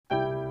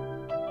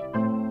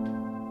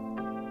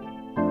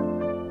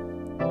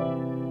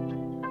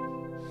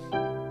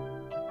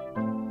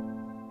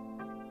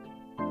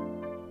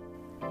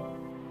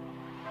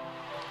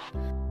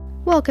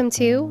Welcome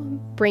to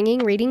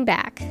Bringing Reading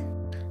Back,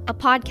 a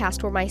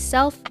podcast where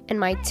myself and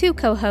my two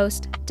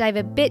co-hosts dive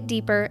a bit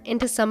deeper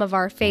into some of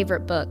our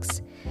favorite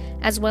books,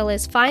 as well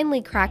as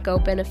finally crack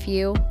open a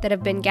few that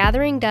have been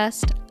gathering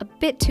dust a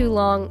bit too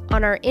long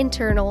on our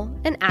internal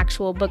and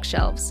actual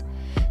bookshelves.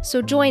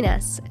 So join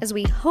us as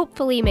we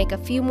hopefully make a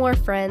few more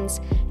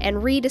friends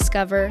and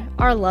rediscover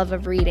our love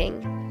of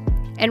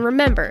reading. And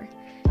remember,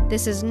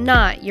 this is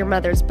not your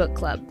mother's book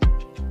club.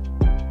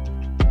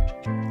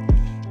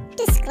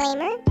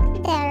 Disclaimer,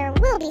 there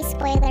will be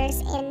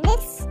spoilers in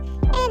this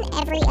and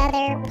every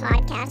other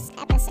podcast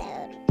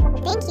episode.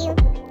 Thank you,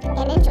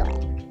 and enjoy.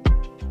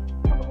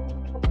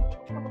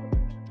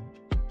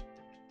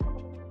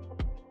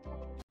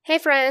 Hey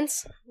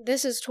friends,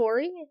 this is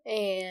Tori,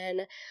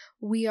 and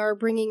we are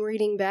bringing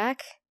reading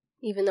back,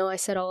 even though I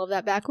said all of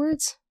that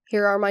backwards.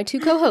 Here are my two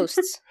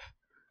co-hosts.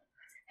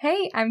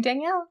 Hey, I'm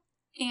Danielle.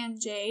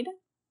 And Jade.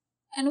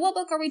 And what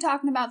book are we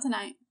talking about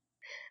tonight?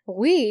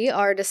 We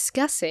are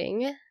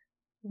discussing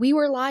We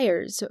Were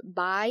Liars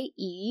by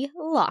E.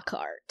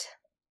 Lockhart.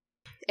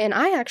 And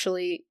I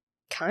actually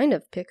kind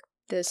of picked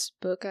this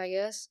book, I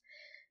guess.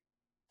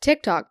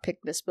 TikTok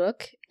picked this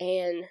book,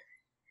 and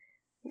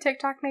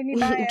TikTok made me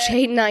buy it.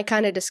 Jade and I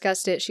kind of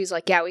discussed it. She's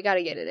like, yeah, we got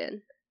to get it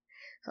in.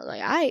 I was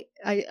like,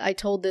 I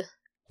told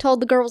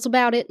the girls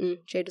about it, and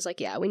Jade was like,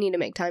 yeah, we need to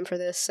make time for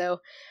this. So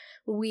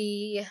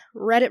we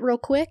read it real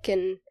quick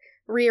and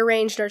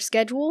rearranged our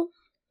schedule.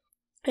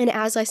 And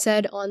as I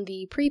said on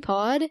the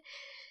pre-pod,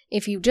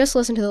 if you just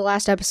listened to the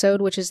last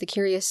episode, which is The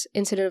Curious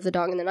Incident of the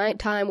Dog in the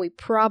Nighttime, we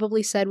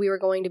probably said we were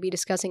going to be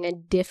discussing a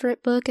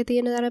different book at the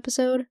end of that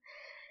episode.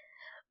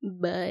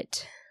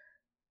 But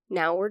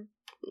now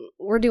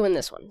we're doing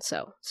this one,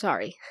 so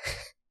sorry.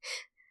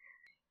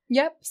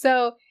 Yep,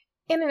 so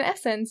in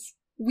essence,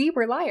 we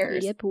were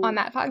liars on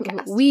that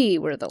podcast. We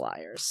were the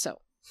liars,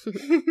 so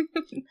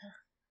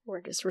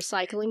we're just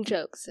recycling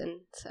jokes, and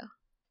so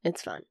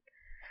it's fun.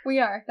 We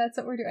are. That's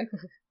what we're doing.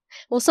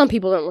 Well, some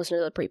people don't listen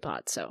to the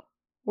pre-pod, so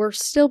we're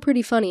still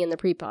pretty funny in the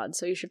pre-pod,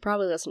 so you should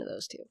probably listen to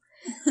those too.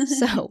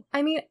 So,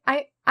 I mean,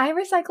 I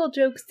recycle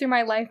jokes through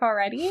my life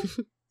already,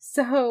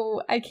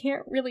 so I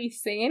can't really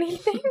say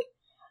anything.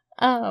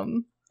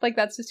 Like,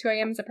 that's just who I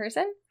am as a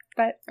person,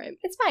 but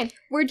it's fine.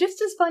 We're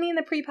just as funny in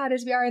the pre-pod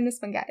as we are in this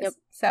one, guys. Yep.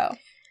 So,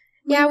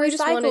 yeah, we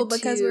just wanted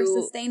because to... we're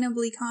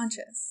sustainably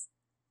conscious.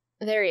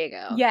 There you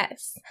go.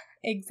 Yes,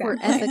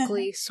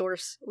 exactly.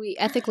 We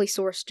ethically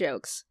source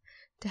jokes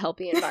to help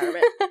the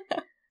environment.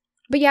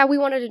 But yeah, we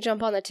wanted to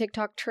jump on the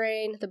TikTok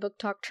train, the book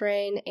talk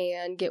train,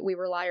 and get We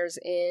Were Liars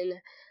in,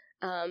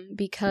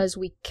 because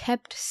we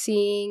kept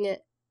seeing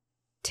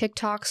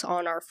TikToks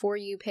on our For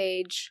You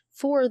page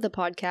for the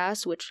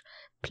podcast, which,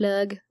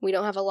 plug, we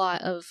don't have a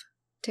lot of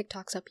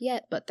TikToks up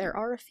yet, but there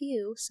are a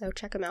few, so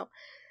check them out.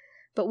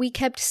 But we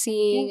kept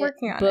seeing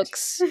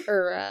books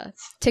or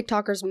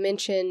TikTokers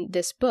mention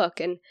this book,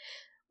 and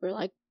we're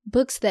like,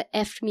 books that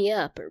effed me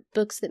up, or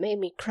books that made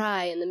me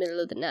cry in the middle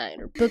of the night,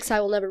 or books I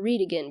will never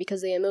read again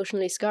because they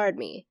emotionally scarred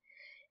me.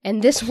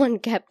 And this one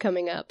kept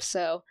coming up,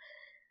 so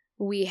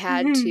we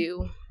had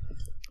to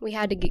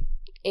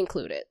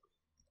include it.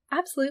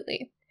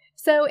 Absolutely.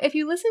 So if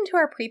you listen to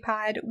our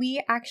pre-pod,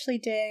 we actually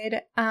did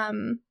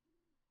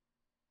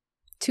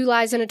Two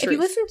Lies and a Truth. If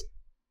you listened,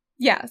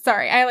 yeah,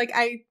 sorry,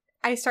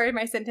 I started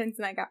my sentence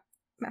and I got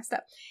messed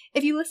up.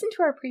 If you listen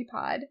to our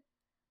pre-pod,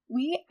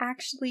 we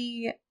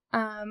actually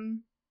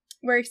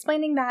we're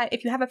explaining that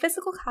if you have a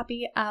physical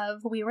copy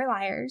of We Were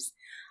Liars,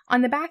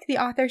 on the back the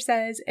author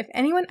says, if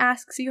anyone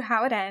asks you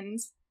how it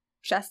ends,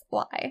 just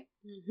lie.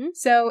 Mm-hmm.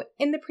 So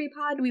in the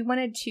pre-pod, we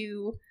wanted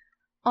to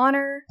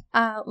honor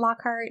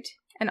Lockhart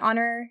and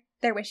honor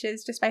their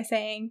wishes just by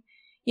saying,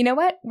 you know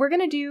what, we're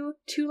going to do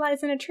Two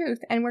Lies and a Truth,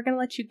 and we're going to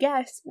let you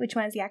guess which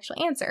one is the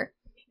actual answer.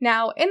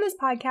 Now, in this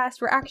podcast,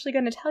 we're actually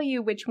going to tell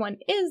you which one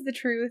is the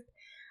truth,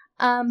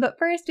 but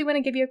first we want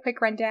to give you a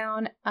quick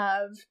rundown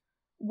of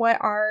what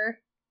our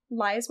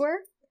lies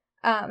were.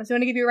 So I want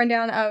to give you a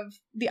rundown of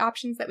the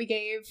options that we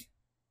gave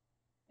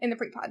in the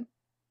pre-pod.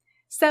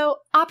 So,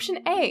 option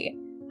A,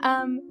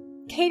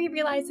 Katie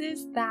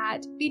realizes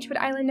that Beechwood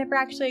Island never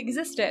actually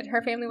existed.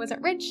 Her family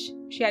wasn't rich,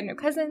 she had no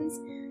cousins,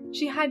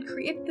 she had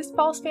created this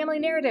false family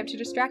narrative to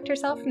distract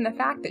herself from the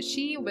fact that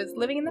she was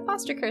living in the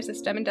foster care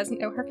system and doesn't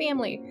know her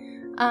family.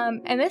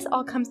 And this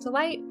all comes to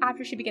light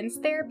after she begins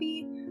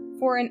therapy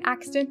for an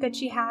accident that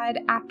she had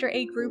after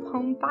a group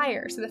home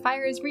fire. So the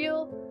fire is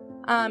real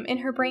in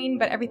her brain,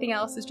 but everything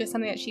else is just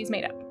something that she's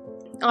made up.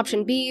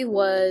 Option B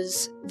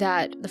was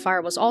that the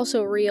fire was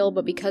also real,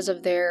 but because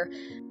of their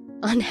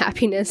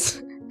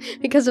unhappiness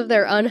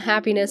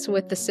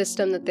with the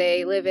system that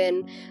they live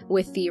in,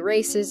 with the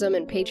racism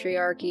and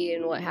patriarchy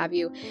and what have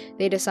you,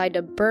 they decide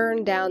to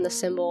burn down the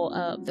symbol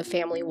of the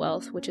family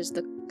wealth, which is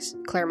the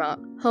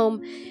Claremont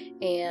home,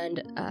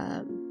 and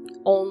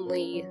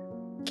only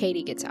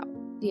Katie gets out.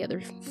 The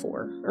other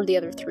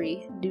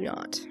three do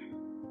not.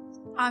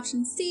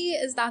 Option C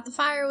is that the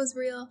fire was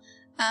real,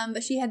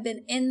 but she had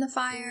been in the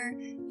fire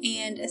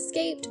and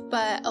escaped,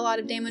 but a lot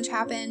of damage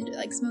happened,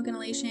 like smoke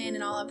inhalation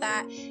and all of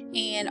that,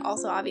 and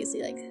also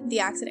obviously like the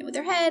accident with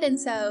her head, and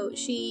so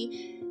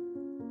she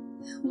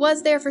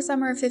was there for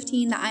summer of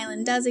 15. The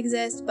island does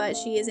exist, but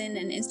she is in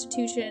an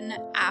institution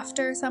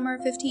after summer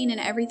of 15, and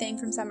everything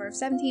from summer of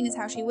 17 is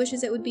how she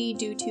wishes it would be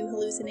due to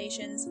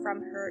hallucinations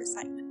from her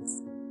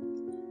assignments.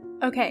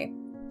 Okay,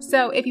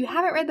 so if you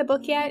haven't read the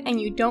book yet and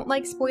you don't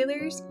like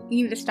spoilers,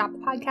 you need to stop the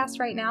podcast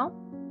right now,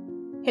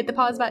 hit the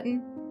pause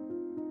button,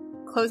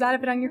 close out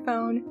of it on your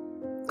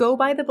phone, go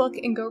buy the book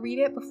and go read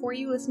it before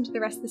you listen to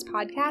the rest of this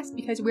podcast,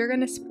 because we're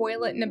going to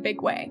spoil it in a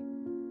big way.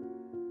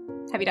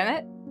 Have you done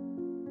it?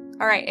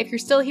 Alright, if you're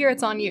still here,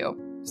 it's on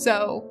you.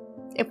 So,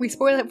 if we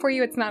spoil it for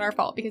you, it's not our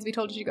fault, because we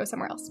told you to go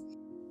somewhere else.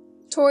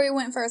 Tori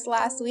went first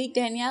last week.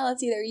 Danielle,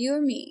 it's either you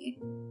or me.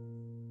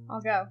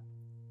 I'll go.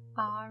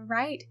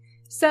 Alright.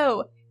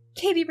 So,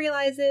 Katie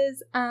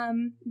realizes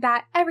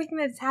that everything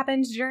that's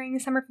happened during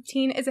summer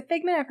 15 is a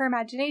figment of her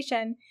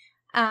imagination.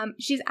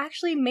 She's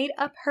actually made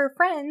up her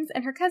friends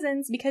and her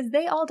cousins because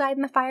they all died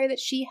in the fire that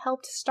she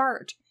helped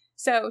start.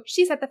 So,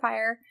 she set the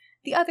fire.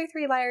 The other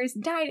 3 liars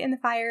died in the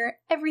fire.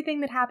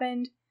 Everything that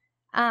happened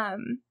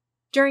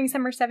during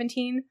summer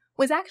 17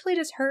 was actually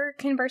just her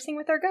conversing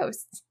with her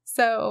ghosts.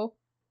 So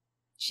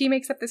she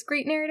makes up this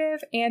great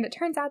narrative, and it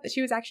turns out that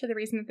she was actually the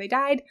reason that they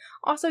died.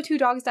 Also, 2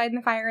 dogs died in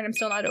the fire, and I'm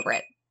still not over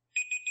it.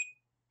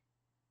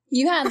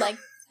 You had like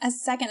a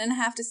second and a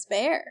half to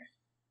spare.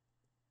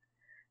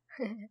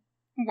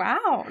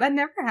 Wow, that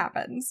never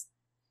happens.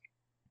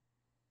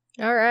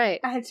 All right.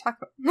 I had to talk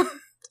about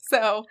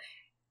So,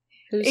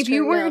 Who's if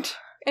you turn weren't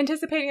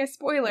anticipating a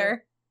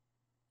spoiler,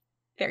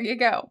 there you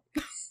go.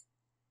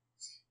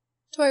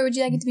 Tori, would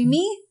you like it to be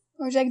me,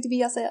 or would you like it to be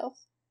yourself?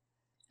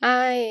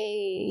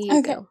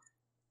 You go.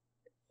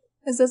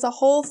 Is this a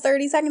whole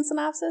 30-second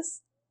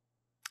synopsis?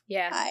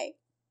 Yeah.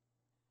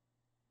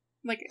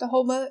 Like the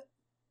whole book?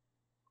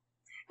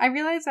 I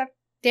realized that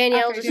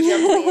Danielle just jumped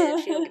to the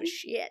end. She don't give a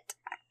shit.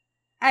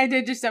 I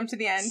did just jump to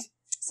the end.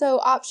 So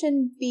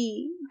option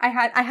B. I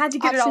had to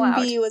get it all out.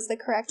 Option B was the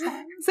correct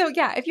one. So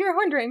yeah, if you were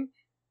wondering,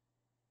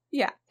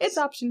 yeah, it's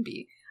option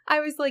B. I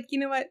was like, you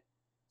know what?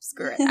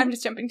 Screw it. I'm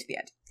just jumping to the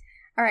end.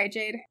 All right,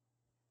 Jade.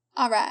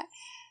 All right.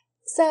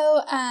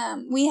 So,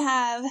 we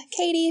have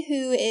Katie,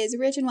 who is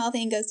rich and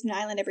wealthy and goes to an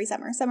island every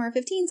summer. Summer of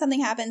 15,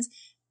 something happens.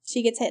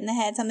 She gets hit in the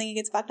head. Something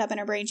gets fucked up in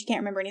her brain. She can't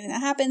remember anything that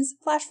happens.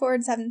 Flash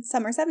forward,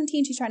 summer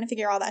 17. She's trying to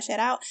figure all that shit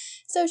out.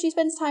 So she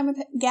spends time with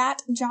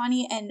Gat,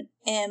 Johnny, and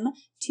M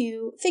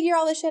to figure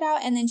all this shit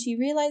out. And then she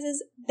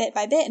realizes bit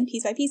by bit and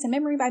piece by piece and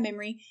memory by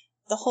memory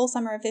the whole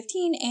summer of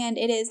 15. And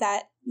it is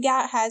that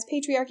Gat has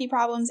patriarchy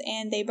problems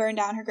and they burn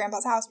down her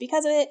grandpa's house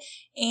because of it.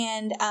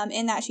 And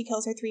in that, she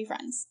kills her 3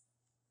 friends.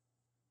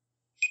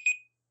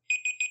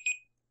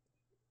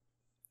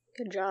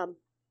 Good job.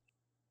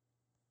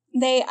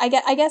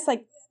 I guess,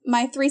 like,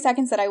 my 3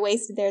 seconds that I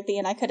wasted there at the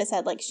end, I could have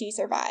said, like, she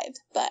survived,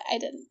 but I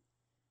didn't.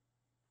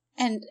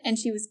 And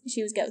she was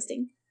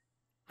ghosting.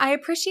 I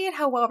appreciate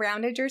how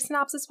well-rounded your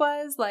synopsis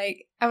was.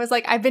 Like, I was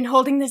like, I've been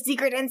holding this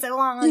secret in so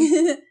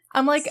long.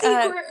 I'm like,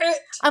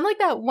 I'm like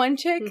that one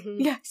chick.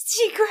 Mm-hmm. Yeah,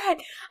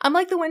 secret. I'm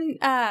like the one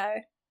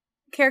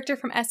character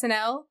from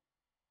SNL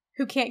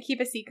who can't keep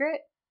a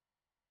secret.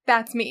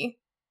 That's me.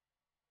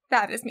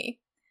 That is me.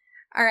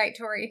 All right,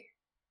 Tori.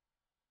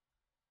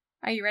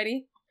 Are you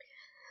ready?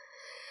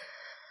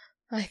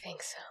 I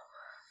think so.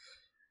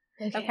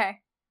 Okay.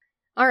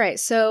 All right,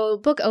 so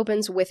book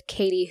opens with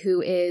Katie,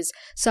 who is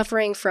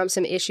suffering from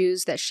some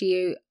issues that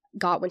she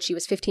got when she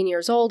was 15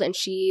 years old, and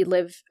she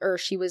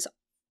was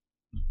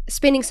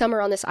spending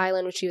summer on this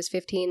island when she was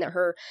 15 that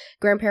her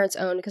grandparents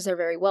owned because they're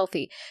very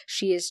wealthy.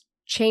 She has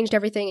changed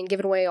everything and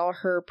given away all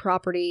her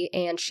property,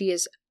 and she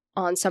is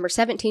on summer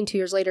 17, 2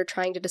 years later,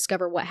 trying to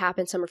discover what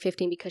happened summer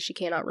 15 because she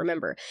cannot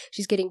remember.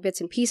 She's getting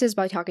bits and pieces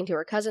by talking to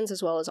her cousins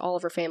as well as all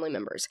of her family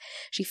members.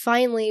 She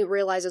finally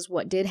realizes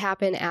what did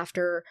happen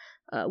after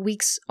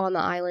weeks on the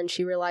island.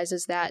 She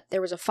realizes that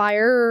there was a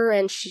fire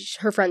and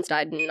her friends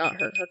died and not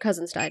her. Her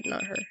cousins died and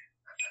not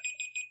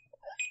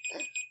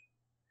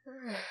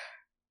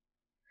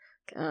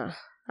her.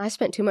 I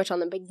spent too much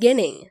on the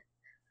beginning.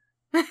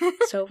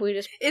 So if we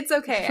just it's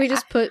okay. If we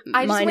just put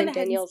mine and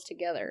Danielle's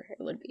together,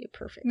 it would be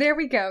perfect. There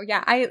we go.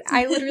 Yeah,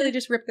 I literally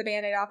just ripped the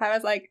Band-Aid off. I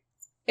was like,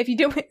 if you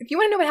want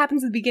to know what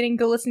happens at the beginning,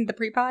 go listen to the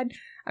pre-pod.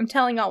 I'm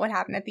telling y'all what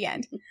happened at the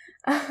end.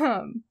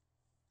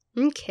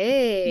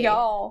 Okay,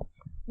 y'all,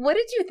 what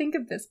did you think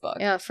of this book?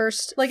 Yeah,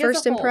 first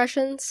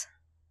impressions.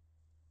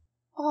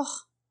 Oh,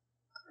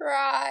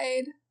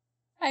 cried.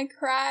 I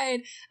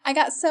cried. I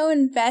got so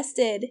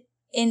invested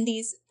in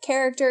these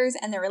characters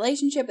and the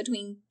relationship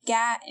between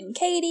Gat and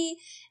Katie,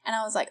 and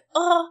I was like,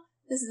 oh,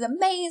 this is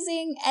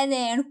amazing. And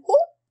then, whoop,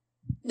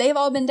 they've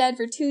all been dead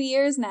for 2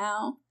 years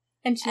now.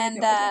 And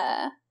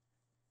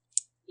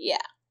yeah.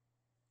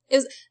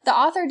 The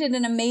author did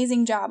an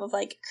amazing job of,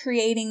 like,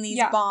 creating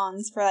these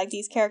bonds for, like,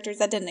 these characters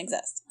that didn't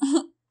exist.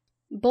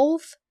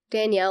 Both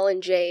Danielle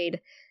and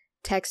Jade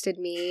texted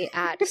me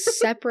at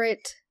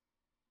separate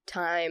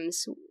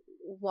times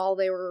while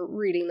they were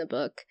reading the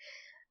book.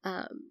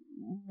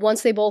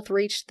 Once they both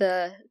reached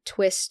the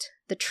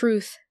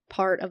truth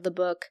part of the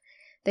book,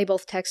 they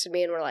both texted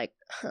me and were like,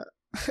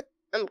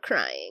 I'm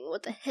crying.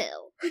 What the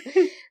hell?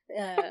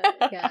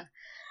 Yeah.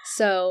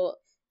 So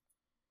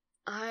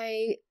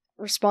I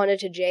responded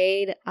to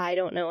Jade. I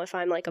don't know if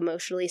I'm like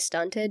emotionally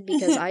stunted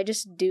because I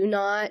just do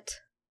not.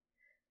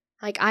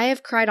 Like, I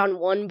have cried on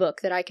one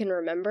book that I can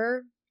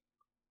remember.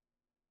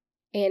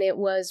 And it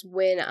was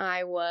when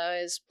I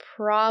was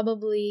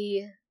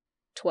probably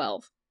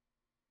 12.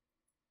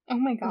 Oh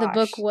my gosh. The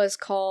book was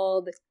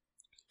called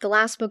The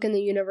Last Book in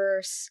the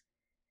Universe.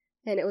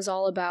 And it was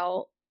all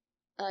about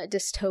a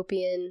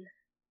dystopian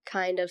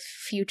kind of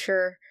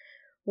future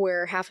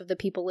where half of the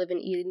people live in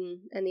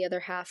Eden and the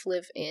other half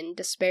live in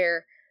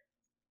despair.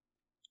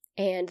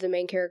 And the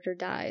main character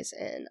dies.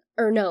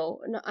 No,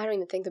 I don't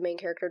even think the main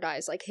character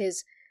dies. Like,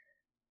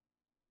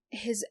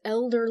 his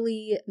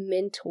elderly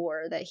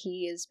mentor that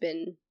he has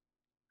been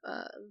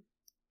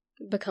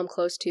become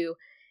close to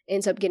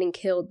ends up getting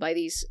killed by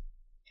these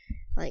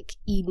like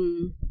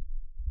Eden,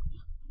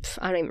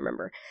 I don't even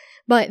remember,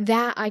 but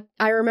that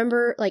I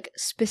remember like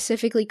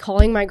specifically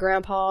calling my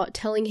grandpa,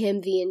 telling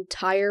him the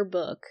entire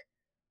book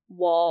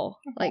while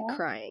like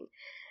crying.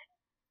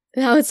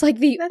 Now it's like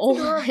the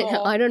only,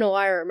 I don't know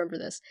why I remember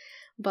this,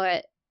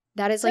 but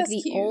that is like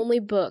the only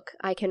book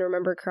I can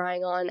remember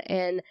crying on,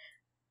 and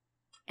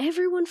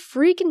everyone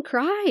freaking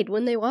cried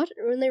when they read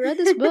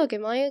this book.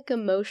 Am I like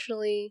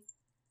emotionally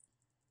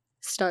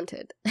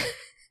stunted?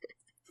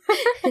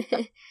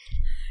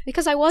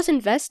 Because I was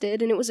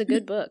invested and it was a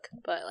good book,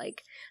 but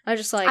like I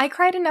just like I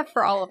cried enough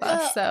for all of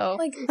us. So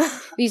like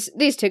these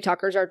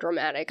TikTokers are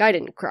dramatic. I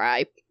didn't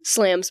cry.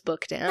 Slams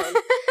book down.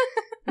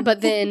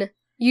 But then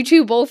you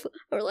two both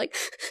are like,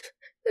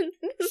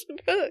 this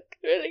book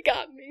really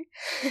got me.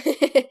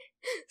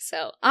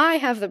 So I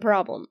have the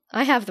problem.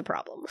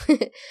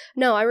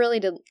 No, I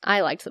really did.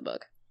 I liked the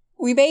book.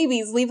 We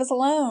babies, leave us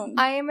alone.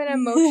 I am an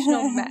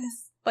emotional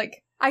mess.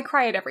 Like, I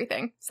cry at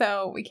everything,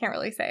 so we can't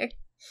really say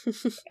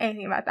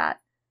anything about that.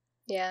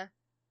 Yeah.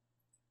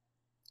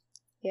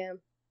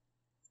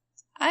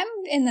 I'm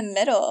in the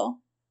middle.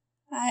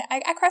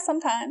 I cry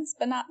sometimes,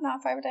 but not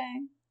for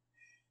everything.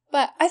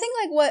 But I think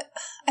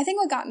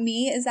what got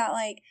me is that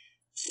like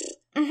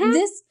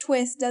this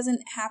twist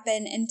doesn't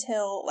happen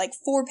until like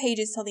 4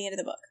 pages till the end of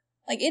the book.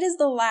 Like, it is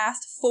the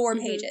last 4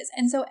 pages.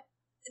 And so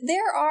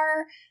there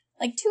are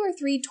like 2 or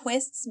 3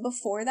 twists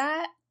before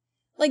that.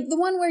 Like the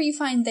one where you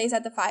find they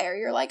set the fire,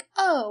 you're like,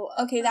 oh,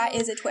 okay, that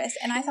is a twist.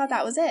 And I thought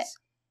that was it.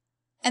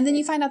 And then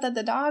you find out that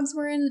the dogs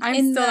were in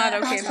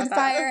the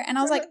fire, and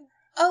I was like,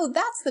 oh,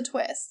 that's the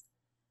twist.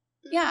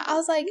 Yeah, I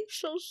was like,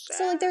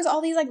 so like there's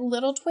all these like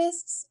little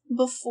twists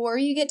before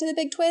you get to the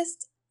big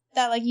twist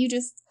that like you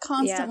just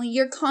constantly,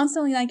 you're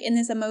constantly like in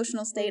this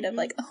emotional state of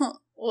like,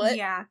 what?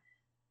 Yeah.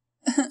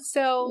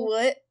 So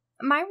what?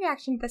 My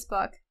reaction to this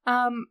book,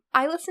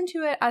 I listened to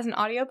it as an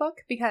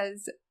audiobook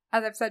because,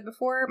 as I've said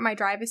before, my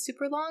drive is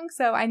super long,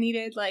 so I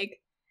needed I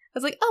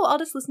was like, oh, I'll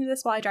just listen to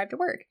this while I drive to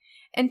work.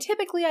 And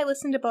typically I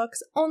listen to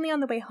books only on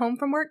the way home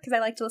from work because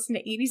I like to listen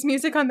to 80s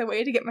music on the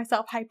way to get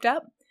myself hyped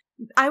up.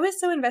 I was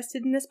so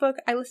invested in this book,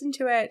 I listened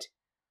to it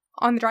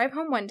on the drive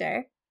home one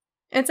day.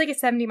 And it's like a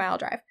 70-mile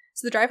drive.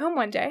 So the drive home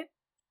one day,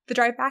 the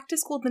drive back to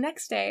school the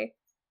next day,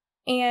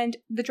 and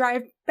the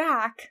drive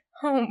back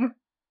home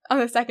on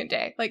the second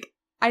day. Like,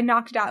 I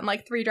knocked it out in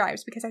like 3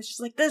 drives because I was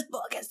just like, this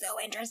book is so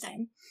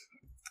interesting.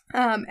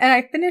 And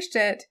I finished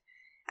it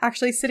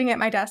actually sitting at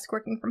my desk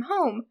working from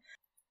home.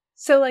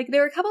 So, like,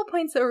 there were a couple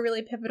points that were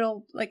really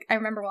pivotal. Like, I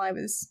remember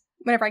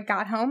whenever I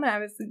got home, and I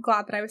was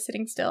glad that I was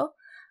sitting still.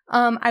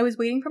 I was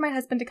waiting for my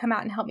husband to come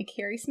out and help me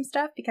carry some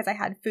stuff because I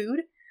had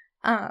food,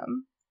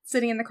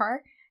 sitting in the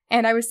car.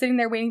 And I was sitting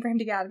there waiting for him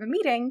to get out of a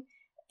meeting.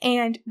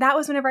 And that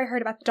was whenever I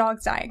heard about the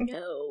dogs dying.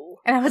 No.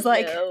 And I was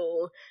like,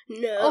 no.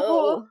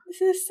 Oh,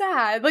 this is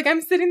sad. Like,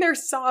 I'm sitting there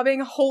sobbing,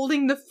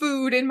 holding the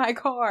food in my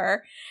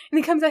car. And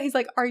he comes out, he's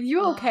like, are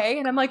you okay?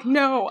 And I'm like,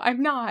 no,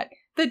 I'm not.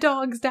 The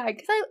dogs died.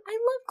 Because I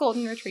love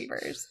golden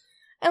retrievers.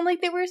 And,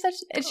 like, they were such...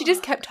 And she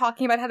just kept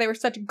talking about how they were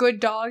such good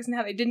dogs and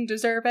how they didn't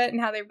deserve it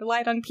and how they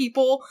relied on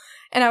people.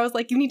 And I was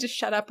like, you need to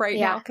shut up right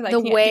now because I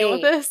can't deal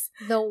with this.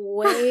 The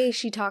way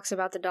she talks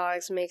about the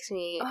dogs makes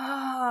me...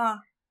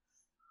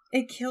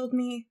 It killed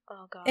me.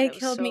 Oh, God. It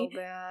killed me so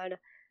bad.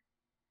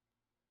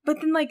 But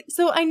then, like,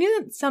 so I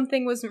knew that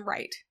something wasn't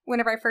right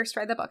whenever I first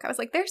read the book. I was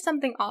like, there's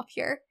something off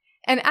here.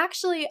 And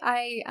actually,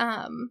 I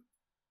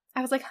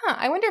was like,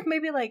 I wonder if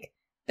maybe, like,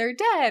 they're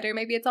dead, or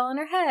maybe it's all in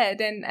her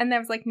head. And I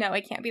was like, no,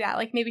 it can't be that.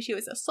 Like, maybe she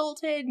was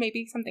assaulted.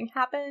 Maybe something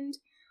happened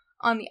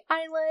on the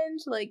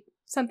island. Like,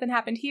 something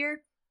happened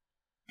here.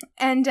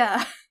 And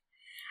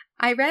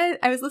I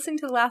was listening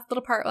to the last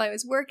little part while I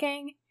was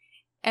working.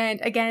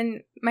 And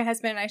again, my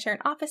husband and I share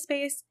an office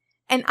space.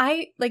 And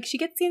she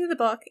gets to the end of the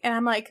book, and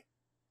I'm like,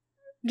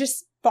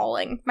 just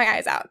bawling my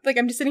eyes out. Like,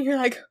 I'm just sitting here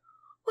like,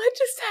 what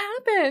just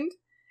happened?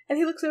 And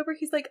he looks over,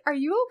 he's like, are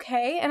you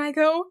okay? And I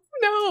go,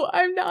 no,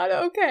 I'm not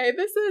okay.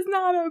 This is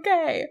not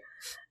okay.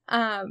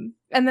 And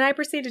then I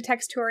proceeded to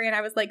text Tori, and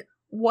I was like,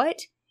 what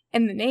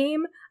in the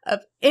name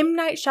of M.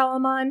 Night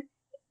Shyamalan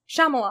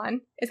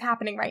is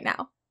happening right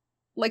now.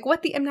 Like,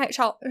 what the M. Night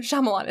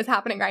Shyamalan is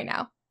happening right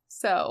now.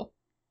 So,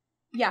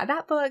 yeah,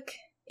 that book,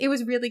 it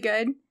was really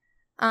good.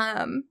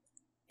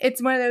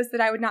 It's one of those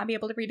that I would not be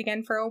able to read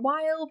again for a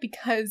while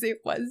because it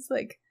was,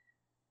 like,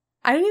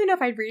 I don't even know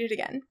if I'd read it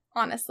again,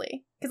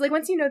 honestly. Because, like,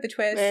 once you know the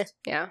twist,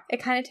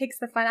 it kind of takes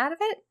the fun out of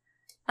it.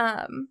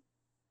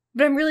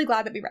 But I'm really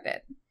glad that we read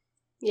it.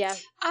 Yeah.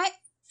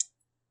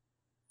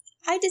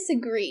 I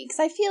disagree, because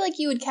I feel like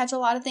you would catch a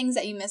lot of things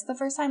that you missed the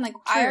first time. Like,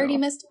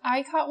 true.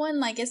 I caught one,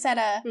 like, it said,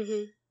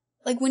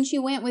 like, when she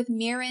went with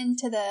Mirren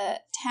to the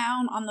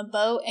town on the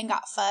boat and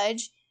got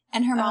fudge,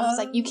 and her mom was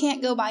like, you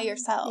can't go by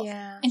yourself.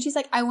 Yeah. And she's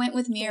like, I went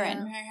with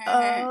Mirren.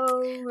 Yeah.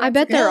 I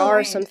bet there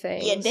are some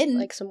things. You didn't.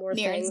 Like, some more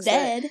Mirren's things.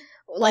 Dead.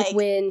 Like,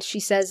 when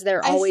she says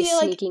they're always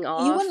sneaking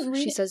off.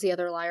 She says the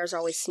other liars are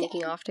always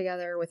sneaking off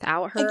together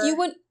without her. Like, you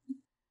wouldn't.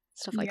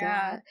 Stuff like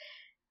that.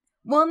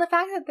 Well, and the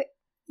fact that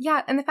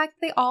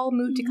they all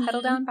moved to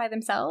Kettledown by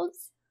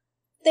themselves.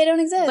 They don't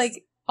exist.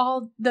 Like,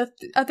 all the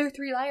other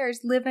 3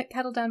 liars live at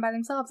Kettledown by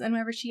themselves, and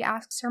whenever she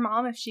asks her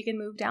mom if she can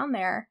move down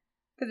there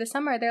for the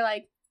summer, they're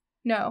like,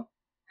 no.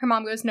 Her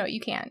mom goes, no,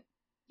 you can't.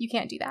 You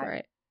can't do that.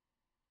 Right.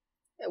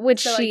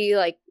 Which so, she,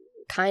 like,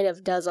 kind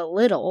of does a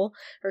little,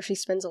 or she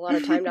spends a lot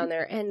of time down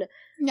there, and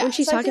when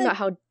she's talking about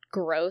how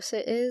gross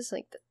it is,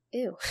 like,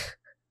 ew.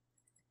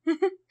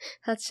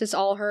 That's just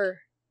all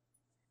her.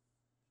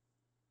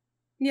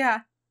 Yeah.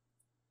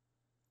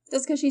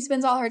 Just because she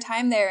spends all her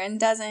time there and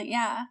doesn't,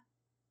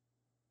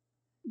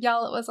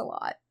 Y'all, it was a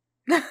lot.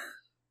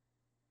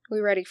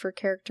 We ready for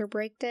character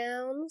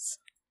breakdowns?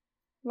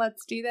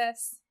 Let's do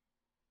this.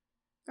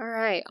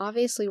 Alright,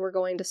 obviously we're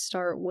going to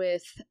start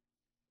with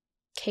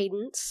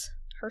Cadence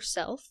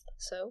herself.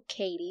 So,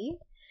 Katie.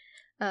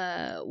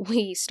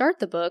 We start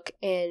the book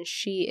and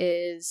she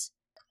is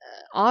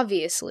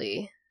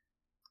obviously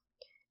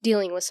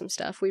dealing with some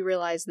stuff. We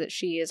realize that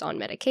she is on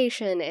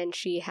medication and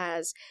she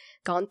has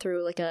gone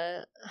through like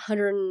a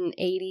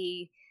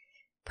 180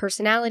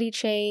 personality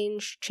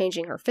change,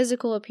 changing her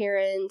physical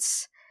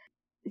appearance,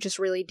 just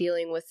really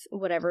dealing with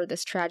whatever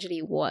this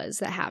tragedy was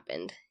that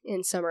happened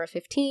in summer of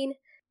 15.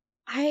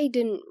 I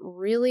didn't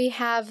really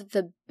have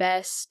the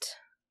best...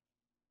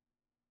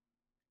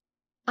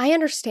 I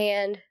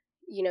understand,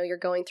 you're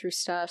going through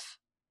stuff,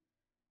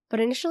 but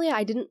initially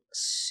I didn't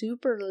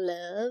super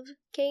love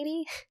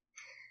Katie.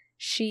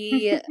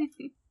 She,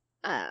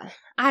 I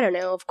don't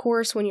know, of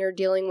course, when you're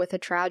dealing with a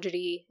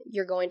tragedy,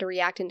 you're going to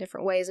react in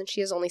different ways, and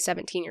she is only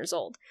 17 years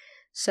old.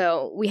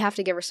 So we have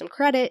to give her some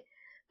credit,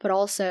 but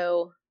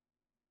also,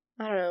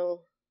 I don't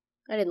know,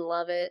 I didn't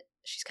love it.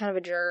 She's kind of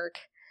a jerk.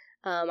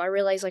 I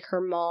realize, like,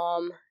 her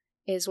mom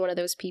is one of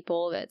those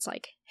people that's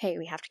like, hey,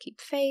 we have to keep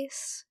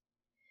faith.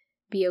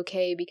 Be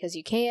okay because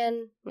you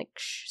can. Like,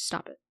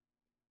 stop it.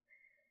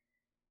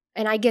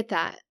 And I get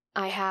that.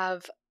 I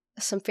have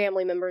some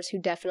family members who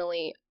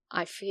definitely,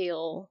 I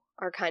feel,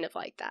 are kind of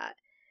like that.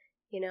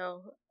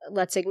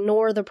 Let's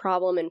ignore the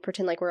problem and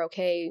pretend like we're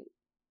okay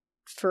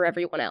for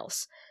everyone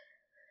else.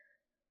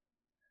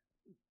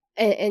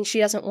 And she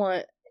doesn't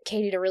want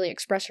Katie to really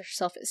express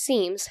herself, it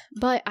seems.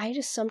 But I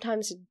just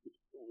sometimes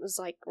was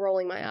like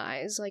rolling my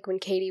eyes. Like when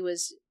Katie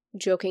was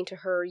joking to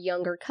her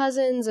younger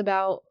cousins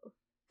about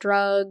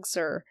drugs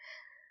or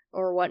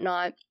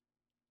whatnot.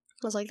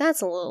 I was like,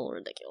 that's a little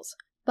ridiculous.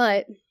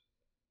 But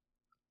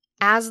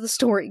as the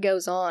story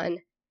goes on,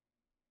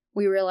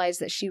 we realize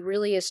that she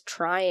really is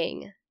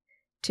trying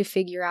to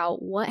figure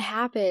out what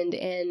happened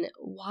and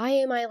why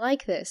am I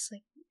like this?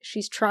 Like,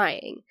 she's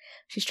trying.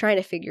 She's trying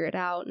to figure it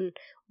out and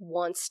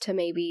wants to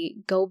maybe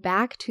go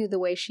back to the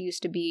way she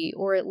used to be,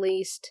 or at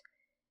least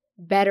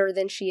better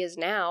than she is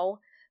now,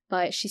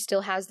 but she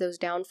still has those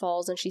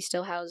downfalls and she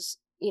still has,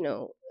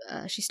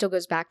 she still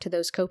goes back to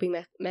those coping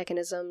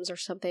mechanisms or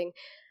something.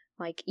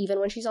 Like, even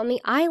when she's on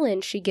the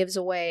island, she gives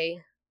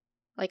away,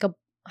 like,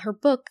 her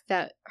book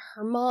that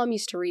her mom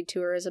used to read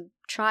to her as a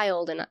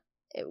child, and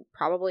it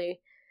probably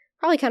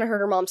kind of hurt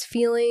her mom's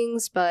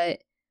feelings, but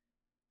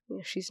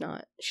she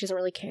doesn't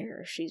really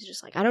care. She's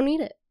just like, I don't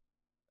need it.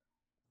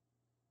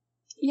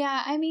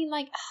 Yeah, I mean,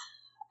 like,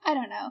 I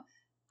don't know.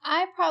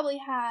 I probably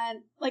had,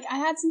 like, I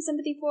had some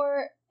sympathy for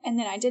her, and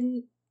then I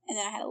didn't, and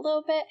then I had a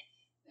little bit,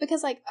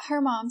 because, like,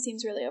 her mom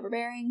seems really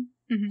overbearing,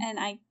 and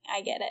I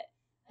get it.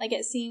 Like,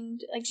 it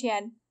seemed like she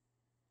had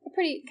a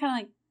pretty, kind of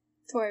like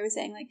Tori was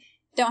saying, like,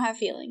 don't have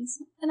feelings,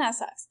 and that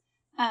sucks.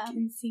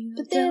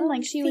 But then,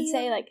 like, she would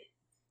say, like,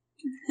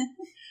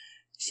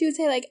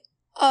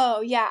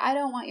 oh, yeah, I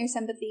don't want your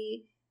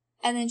sympathy.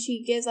 And then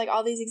she gives, like,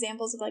 all these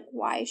examples of, like,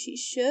 why she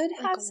should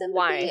have sympathy.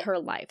 Why her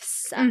life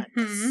sucks.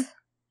 Mm-hmm.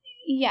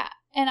 Yeah.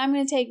 And I'm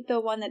going to take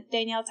the one that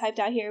Danielle typed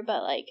out here,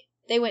 but, like,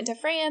 they went to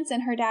France,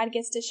 and her dad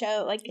gets to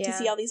show, like, to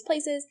see all these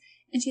places.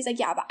 And she's like,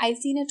 yeah, but I've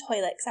seen a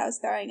toilet because I was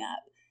throwing up.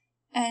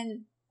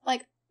 And,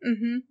 like,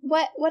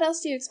 what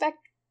else do you expect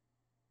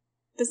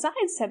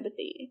besides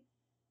sympathy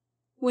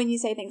when you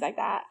say things like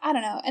that? I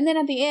don't know. And then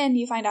at the end,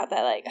 you find out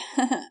that, like,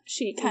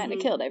 she kind of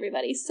killed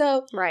everybody.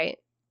 So, right.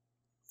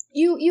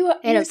 Your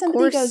of sympathy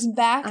course, goes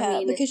back I up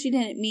mean, because she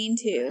didn't mean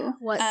to.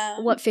 What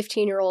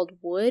 15-year-old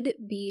would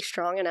be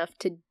strong enough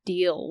to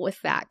deal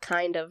with that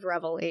kind of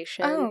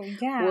revelation? Oh,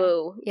 yeah.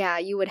 Whoa. Yeah,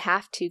 you would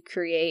have to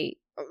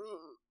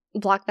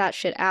block that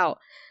shit out.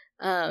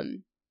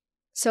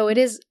 So it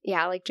is,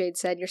 yeah, like Jade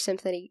said, your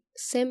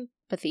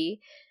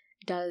sympathy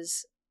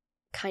does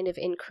kind of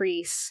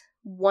increase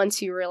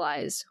once you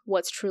realize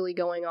what's truly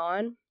going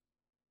on.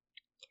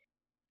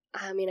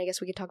 I mean, I guess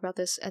we could talk about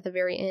this at the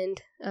very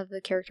end of the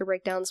character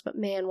breakdowns, but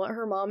man, what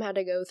her mom had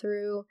to go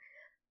through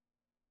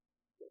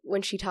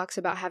when she talks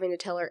about having to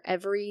tell her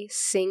every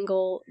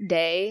single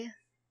day.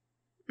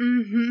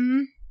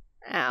 Mm-hmm.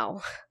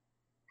 Ow.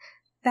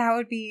 That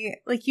would be,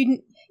 like,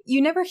 you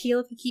never heal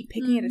if you keep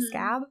picking at a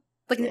scab.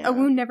 Like, a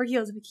wound never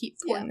heals if you keep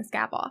pulling the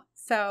scab off.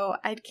 So,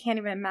 I can't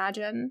even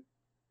imagine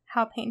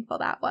how painful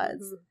that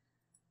was.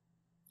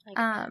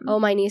 Oh,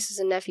 my nieces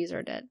and nephews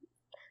are dead.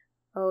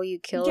 Oh, you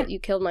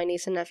killed my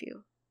niece and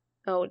nephew.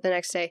 Oh, the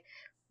next day,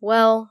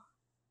 well,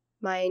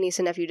 my niece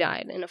and nephew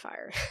died in a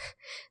fire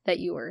that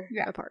you were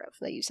a part of,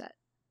 that you set.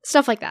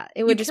 Stuff like that.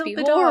 It would just be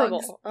horrible.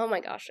 Dogs. Oh my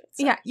gosh.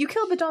 Yeah, you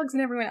killed the dogs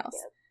and everyone else.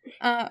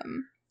 Yeah.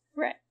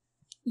 Right.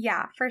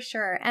 Yeah, for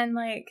sure. And,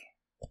 like,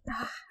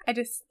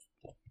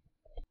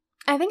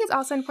 I think it's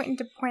also important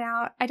to point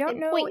out, I don't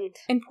know.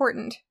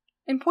 Important.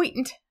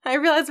 I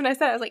realized when I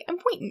said it, I was like,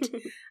 important.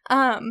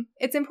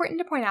 It's important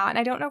to point out, and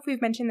I don't know if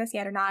we've mentioned this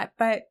yet or not,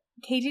 but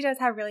KG does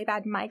have really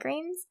bad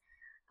migraines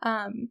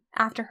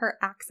after her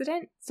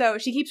accident. So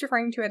she keeps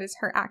referring to it as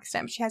her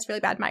accident. She has really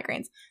bad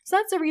migraines. So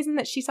that's the reason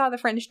that she saw the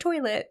French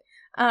toilet,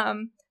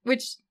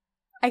 which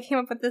I came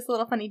up with this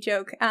little funny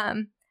joke.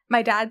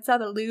 My dad saw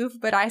the Louvre,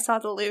 but I saw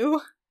the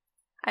loo.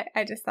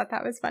 I just thought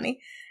that was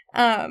funny.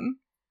 But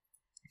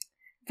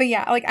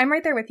yeah, like, I'm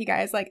right there with you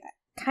guys. Like,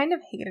 kind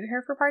of hated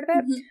her for part of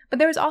it. Mm-hmm. But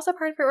there was also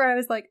part of it where I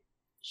was like,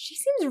 she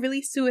seems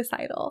really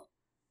suicidal.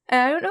 And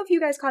I don't know if you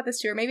guys caught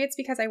this too, or maybe it's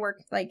because I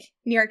work, like,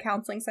 near a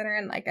counseling center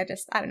and, like, I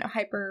don't know,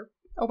 hyper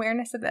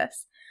awareness of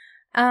this.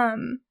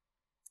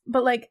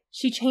 But, like,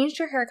 she changed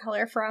her hair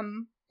color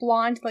from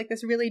blonde to, like,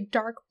 this really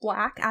dark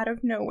black out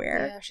of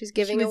nowhere. Yeah, she's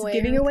giving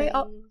away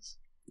all.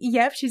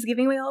 Yep, she's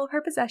giving away all of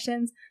her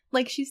possessions.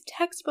 Like, she's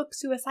textbook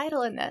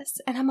suicidal in this.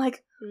 And I'm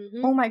like,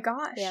 oh my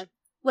gosh. Yeah.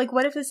 Like,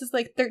 what if this is,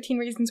 like, 13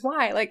 Reasons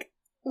Why? Like,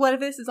 what if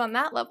this is on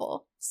that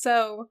level?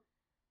 So,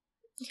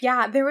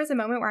 yeah, there was a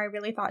moment where I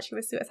really thought she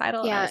was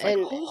suicidal. Yeah, and I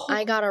was like, oh.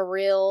 I got a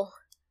real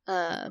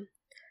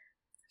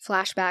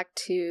flashback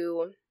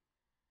to,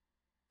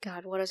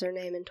 God, what is her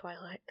name in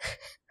Twilight?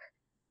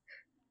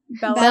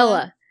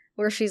 Bella.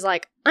 Where she's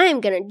like, I'm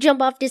gonna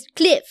jump off this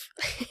cliff.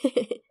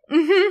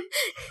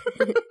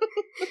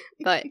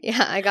 But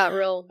yeah, I got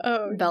real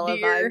Bella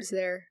vibes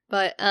there.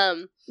 But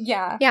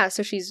yeah,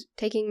 so she's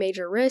taking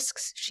major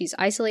risks. She's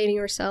isolating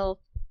herself.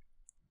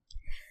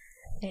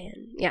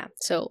 And yeah,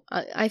 so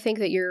I think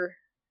that you're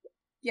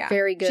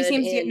very good. She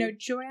seems to get no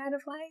joy out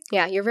of life.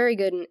 Yeah, you're very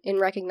good in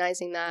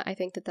recognizing that. I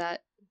think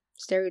that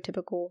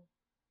stereotypical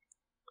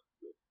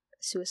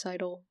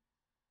suicidal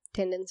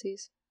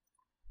tendencies.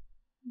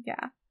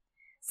 Yeah.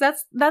 So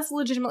that's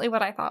legitimately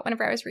what I thought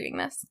whenever I was reading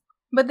this.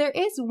 But there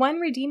is one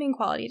redeeming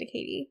quality to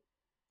Katie,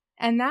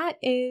 and that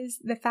is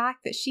the fact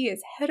that she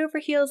is head over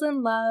heels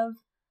in love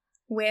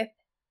with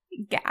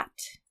Gat.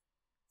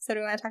 So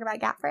do we want to talk about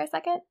Gat for a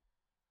second?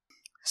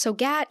 So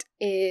Gat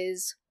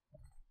is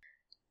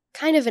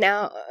kind of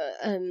not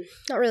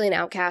really an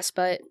outcast,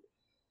 but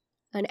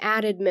an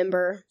added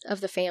member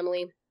of the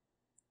family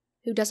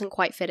who doesn't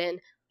quite fit in.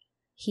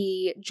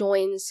 He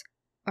joins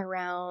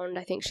around,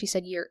 I think she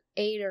said year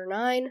 8 or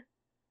 9.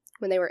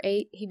 When they were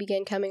 8, he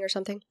began coming or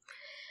something.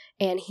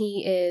 And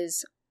he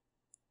is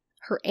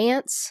her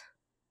aunt's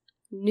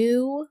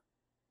new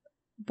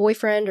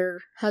boyfriend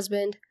or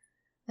husband.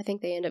 I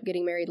think they end up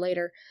getting married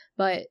later.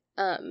 But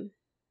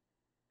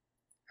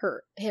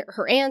her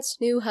aunt's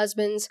new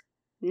husband's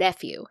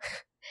nephew.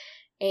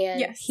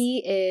 And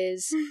he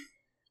is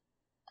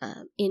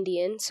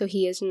Indian, so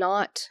he is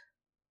not,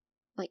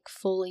 like,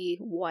 fully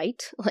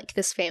white, like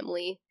this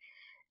family.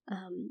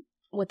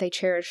 What they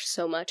cherish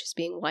so much is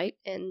being white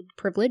and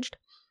privileged.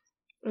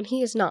 And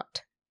he is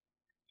not.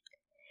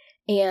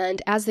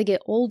 And as they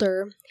get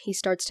older, he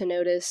starts to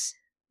notice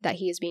that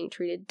he is being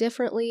treated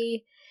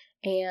differently,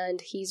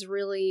 and he's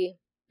really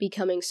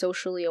becoming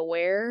socially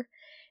aware.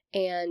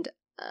 And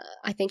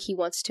I think he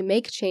wants to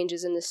make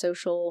changes in the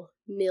social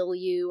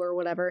milieu or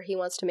whatever. He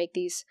wants to make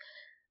these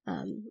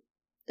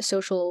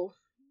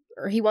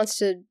he wants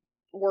to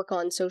work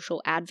on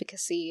social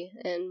advocacy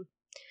and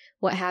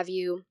what have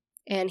you.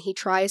 And he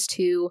tries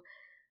to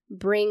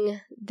bring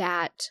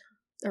that,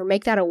 or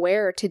make that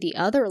aware to the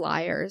other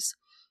liars,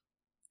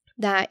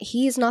 that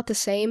he's not the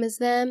same as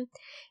them,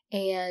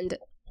 and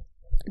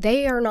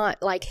they are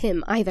not like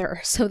him either.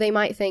 So they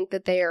might think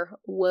that they're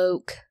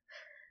woke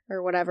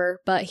or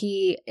whatever, but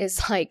he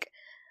is like,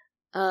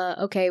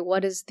 okay,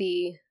 what's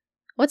the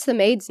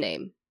maid's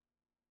name?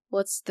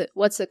 What's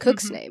the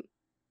cook's name?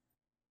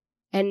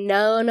 And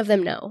none of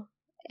them know.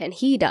 And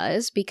he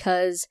does,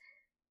 because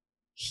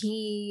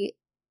he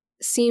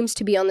seems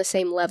to be on the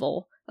same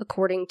level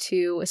according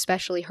to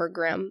especially her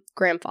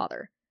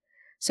grandfather.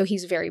 So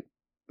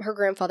her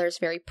grandfather is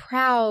very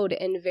proud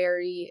and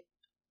very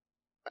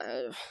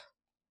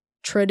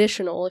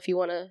traditional, if you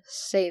want to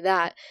say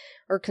that,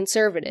 or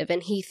conservative,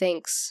 and he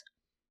thinks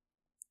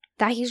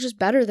that he's just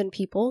better than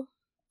people.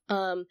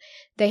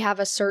 They have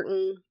a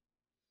certain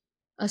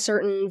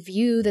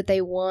view that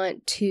they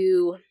want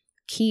to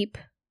keep.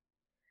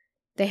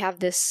 They have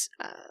this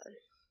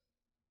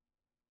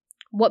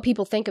what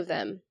people think of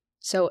them.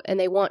 So, and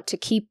they want to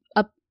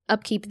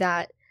upkeep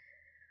that.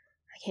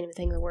 I can't even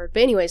think of the word,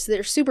 but anyways,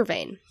 they're super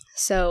vain.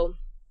 So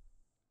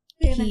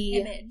An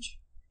image.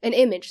 An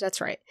image,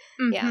 that's right.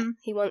 Mm-hmm. Yeah,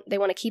 they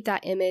want to keep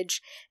that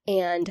image,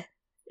 and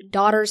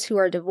daughters who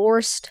are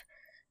divorced,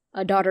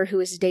 a daughter who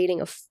is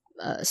dating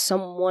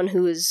someone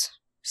whose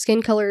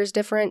skin color is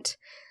different,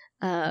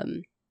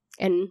 and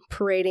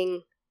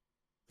parading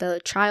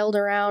the child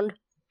around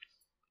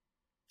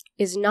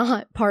is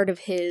not part of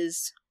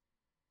his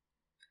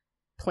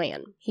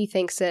plan. He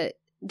thinks that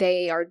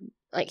they are,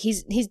 like,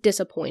 he's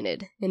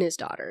disappointed in his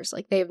daughters.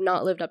 Like, they have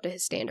not lived up to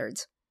his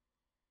standards,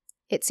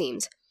 it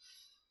seems.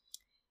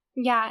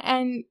 Yeah,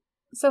 and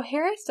so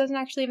Harris doesn't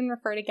actually even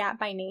refer to Gat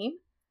by name.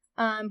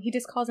 He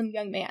just calls him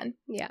young man.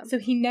 Yeah. So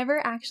he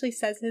never actually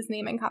says his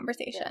name in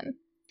conversation.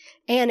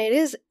 Yeah. And it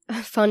is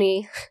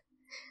funny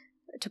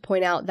to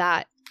point out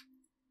that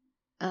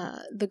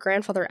the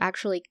grandfather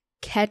actually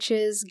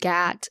catches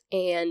Gat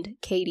and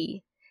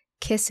Katie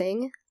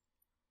kissing.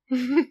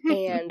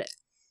 And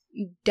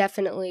you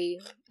definitely...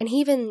 And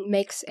he even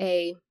makes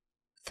a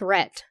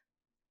threat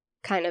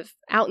kind of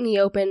out in the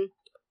open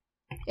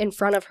in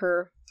front of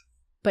her,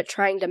 but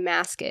trying to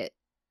mask it.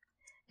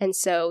 And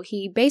so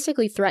he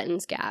basically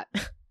threatens Gat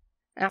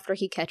after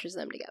he catches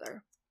them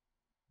together.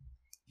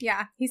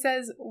 Yeah, he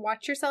says,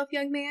 "Watch yourself,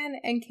 young man,"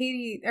 and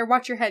Katie, or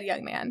 "Watch your head,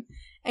 young man."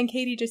 And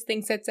Katie just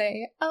thinks it's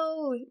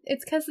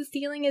it's because the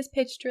ceiling is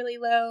pitched really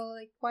low,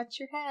 like, watch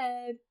your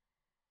head.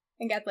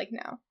 And Gat's like,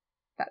 no,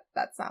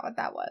 that's not what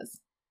that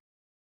was.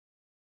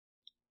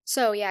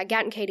 So yeah,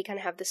 Gat and Katie kind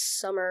of have this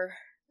summer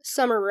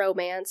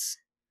romance.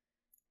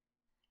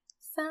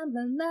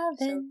 Summer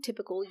loving. So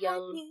typical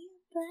young.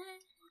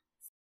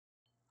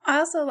 I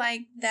also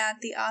like that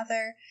the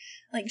author,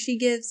 like, she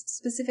gives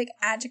specific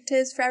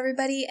adjectives for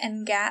everybody,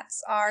 and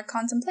Gat's are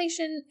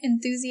contemplation,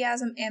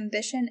 enthusiasm,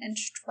 ambition, and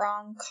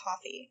strong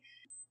coffee.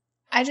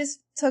 I just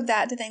took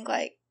that to think,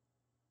 like,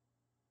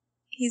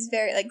 he's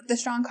very, like, the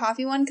strong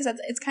coffee one, because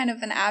it's kind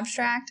of an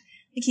abstract.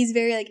 Like, he's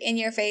very, like, in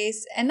your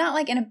face, and not,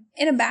 like, in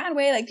a bad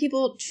way. Like,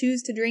 people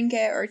choose to drink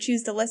it or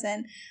choose to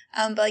listen,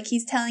 but, like,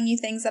 he's telling you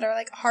things that are,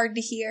 like, hard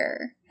to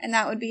hear, and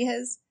that would be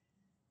his,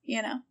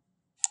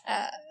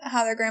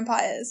 how their grandpa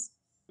is.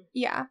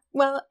 Yeah.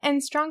 Well,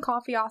 and strong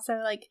coffee also,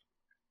 like,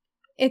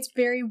 it's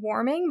very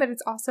warming, but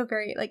it's also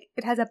very, like,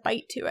 it has a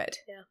bite to it.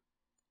 Yeah.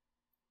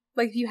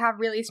 Like, if you have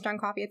really strong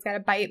coffee, it's got a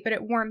bite, but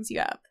it warms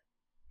you up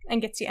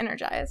and gets you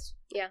energized.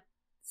 Yeah.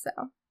 So.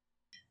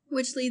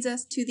 Which leads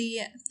us to the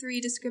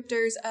 3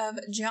 descriptors of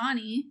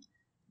Johnny: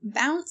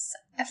 bounce,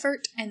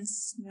 effort, and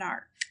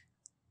snark.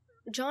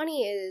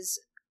 Johnny is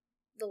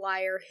the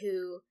liar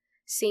who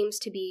seems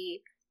to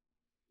be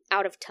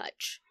out of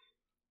touch.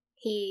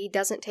 He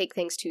doesn't take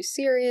things too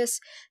serious.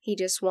 He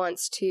just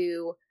wants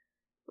to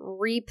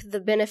reap the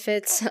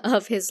benefits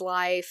of his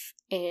life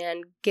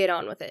and get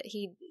on with it.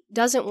 He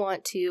doesn't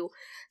want to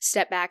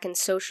step back and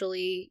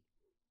socially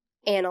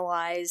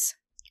analyze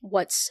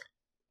what's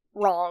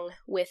wrong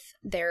with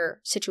their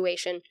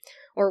situation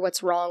or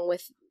what's wrong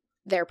with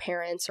their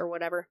parents or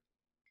whatever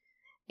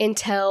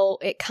until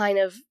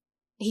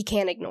he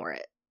can't ignore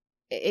it.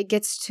 It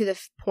gets to the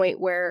point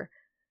where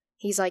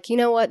he's like, you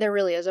know what, there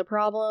really is a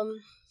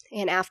problem.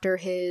 And after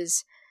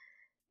his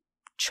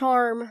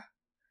charm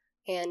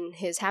and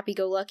his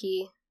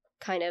happy-go-lucky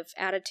kind of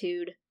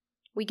attitude,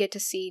 we get to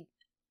see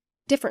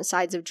different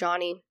sides of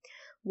Johnny.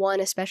 One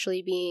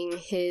especially being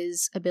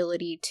his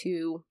ability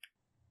to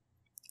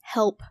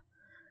help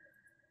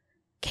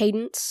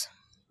Cadence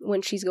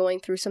when she's going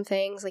through some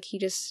things. Like, he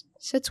just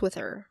sits with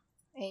her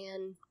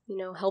and,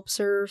 helps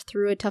her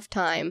through a tough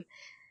time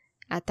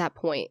at that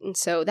point. And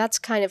so that's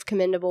kind of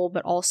commendable,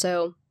 but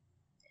also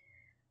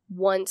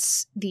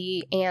once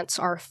the aunts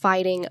are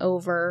fighting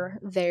over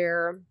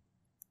their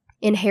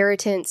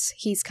inheritance,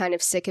 he's kind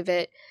of sick of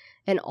it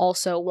and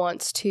also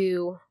wants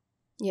to,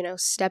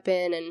 step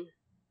in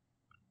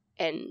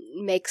and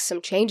make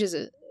some changes,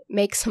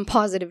 make some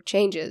positive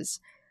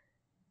changes.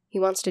 He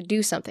wants to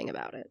do something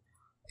about it.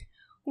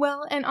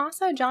 Well, and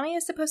also Johnny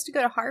is supposed to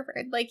go to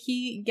Harvard. Like,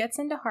 he gets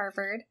into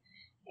Harvard,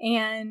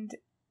 and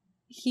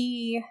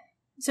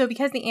so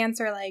because the aunts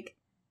are, like,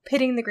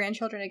 pitting the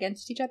grandchildren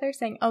against each other,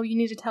 saying, oh, you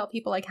need to tell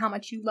people, like, how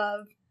much you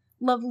love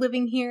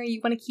living here,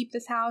 you want to keep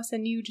this house,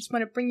 and you just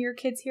want to bring your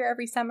kids here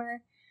every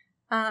summer.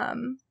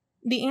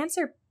 The aunts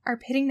are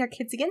pitting their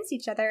kids against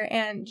each other,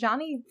 and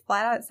Johnny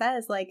flat out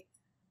says, like,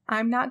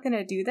 I'm not going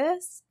to do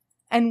this.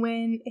 And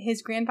when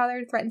his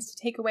grandfather threatens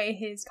to take away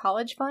his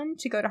college fund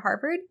to go to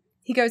Harvard,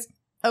 he goes,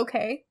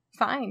 okay,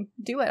 fine,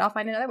 do it. I'll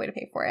find another way to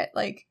pay for it.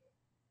 Like,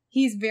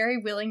 he's very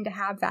willing to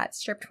have that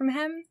stripped from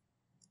him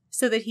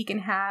so that he can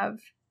have,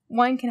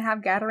 one, can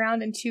have Gad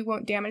around, and two,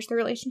 won't damage the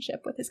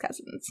relationship with his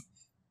cousins.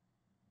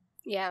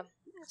 Yeah.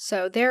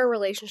 So their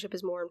relationship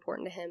is more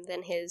important to him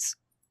than his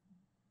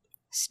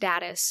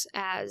status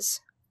as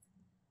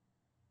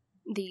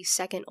the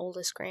second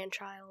oldest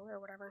grandchild or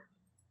whatever.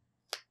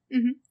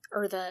 Mm-hmm.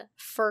 Or the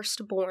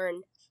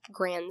firstborn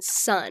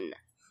grandson.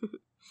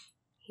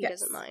 He Yes.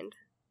 doesn't mind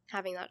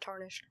having that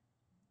tarnished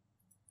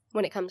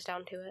when it comes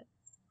down to it.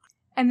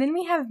 And then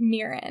we have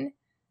Mirren.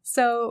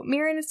 So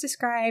Mirren is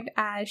described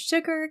as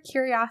sugar,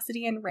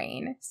 curiosity, and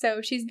rain.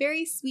 So she's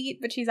very sweet,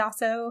 but she's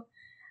also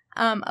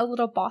a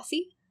little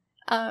bossy.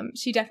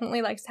 She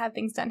definitely likes to have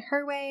things done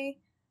her way,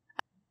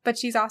 but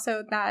she's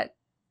also that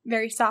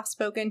very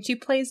soft-spoken. She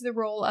plays the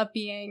role of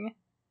being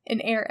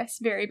an heiress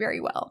very, very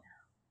well.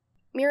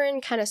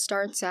 Mirren kind of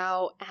starts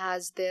out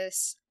as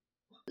this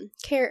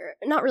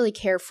not really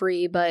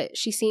carefree, but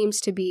she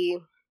seems to be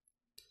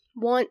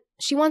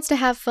she wants to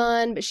have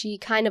fun, but she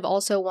kind of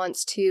also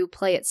wants to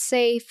play it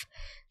safe.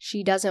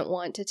 She doesn't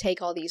want to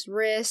take all these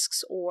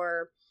risks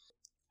or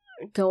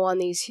go on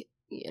these,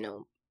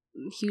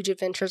 huge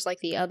adventures like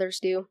the others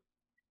do.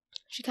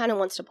 She kind of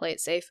wants to play it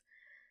safe,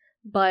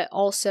 but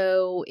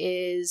also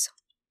is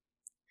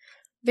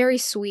very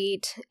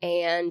sweet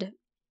and,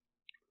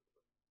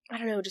 I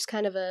don't know, just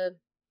kind of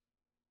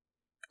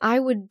I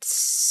would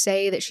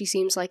say that she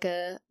seems like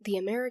the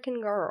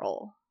American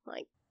girl.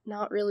 Like,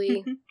 not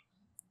really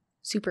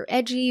super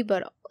edgy,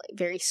 but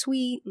very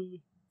sweet. And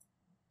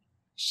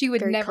she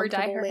would never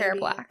dye her hair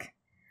black.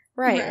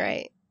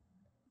 Right.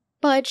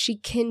 But she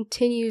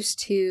continues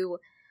to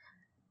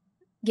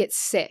get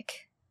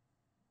sick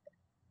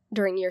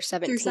during year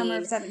 17. Through summer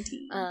of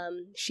 17.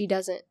 She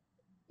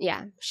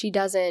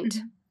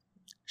doesn't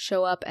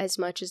show up as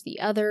much as the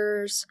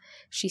others.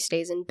 She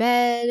stays in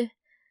bed.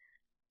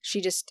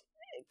 She just,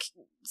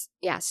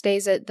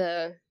 stays at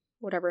the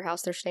whatever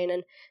house they're staying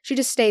in. She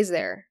just stays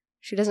there.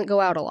 She doesn't go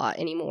out a lot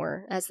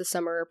anymore as the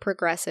summer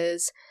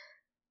progresses.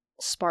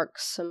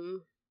 Sparks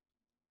some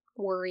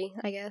worry,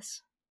 I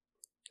guess.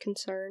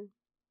 Concern.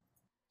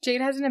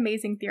 Jade has an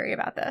amazing theory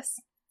about this,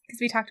 because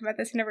we talked about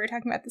this whenever we were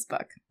talking about this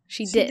book.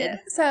 She did.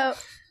 So,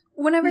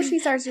 whenever she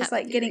starts just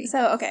getting...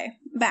 So, okay,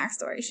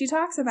 backstory. She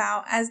talks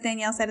about, as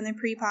Danielle said in the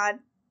pre-pod,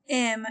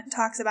 Em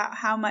talks about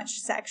how much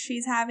sex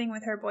she's having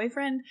with her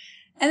boyfriend,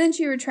 and then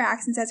she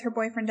retracts and says her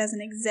boyfriend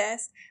doesn't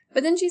exist,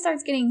 but then she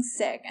starts getting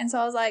sick, and so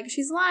I was like,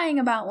 she's lying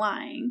about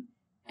lying,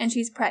 and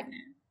she's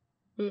pregnant.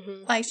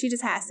 Mm-hmm. Like, she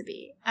just has to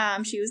be.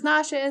 She was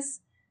nauseous,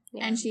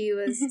 and she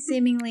was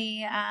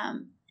seemingly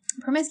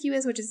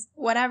promiscuous, which is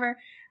whatever,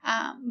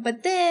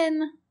 but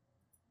then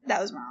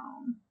that was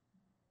wrong.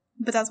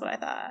 But that's what I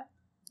thought.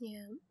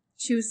 Yeah.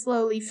 She was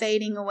slowly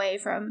fading away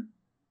from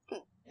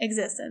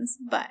existence,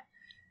 but...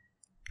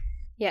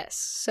 Yes,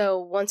 so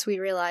once we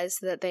realize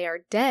that they are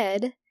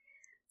dead,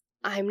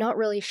 I'm not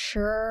really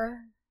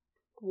sure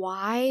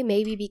why.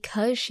 Maybe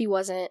because she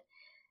wasn't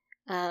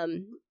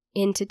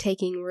into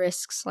taking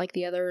risks like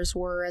the others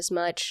were as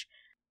much.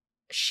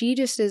 She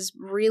just is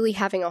really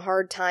having a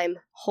hard time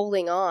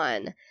holding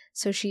on.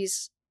 So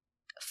she's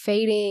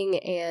fading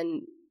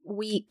and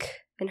weak,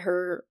 and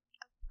her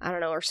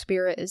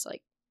spirit is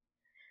like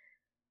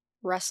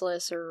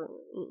restless, or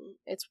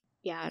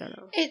I don't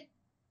know. It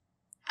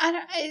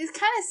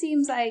kind of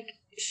seems like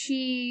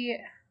she,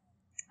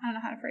 I don't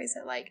know how to phrase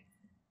it, like,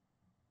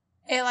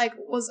 it, like,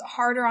 was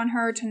harder on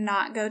her to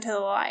not go to the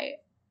light,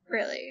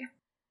 really.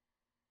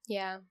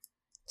 Yeah.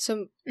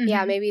 So,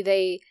 maybe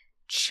they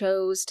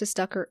chose to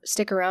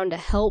stick around to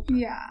help.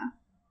 Yeah.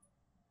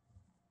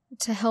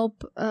 To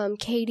help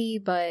Katie,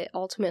 but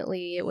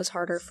ultimately it was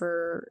harder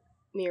for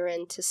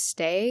Mirren to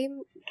stay.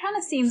 Kind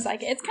of seems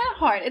like it. It's kind of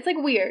hard. It's, like,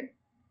 weird.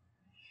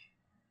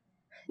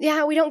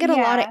 Yeah, we don't get a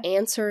lot of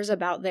answers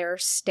about their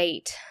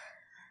state.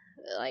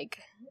 Like,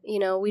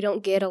 we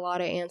don't get a lot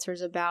of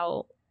answers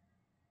about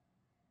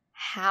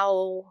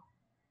how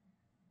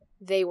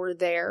they were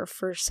there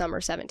for summer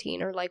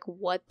 17, or like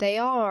what they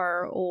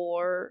are,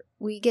 or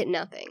we get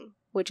nothing,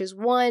 which is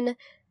one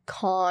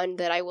con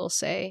that I will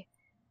say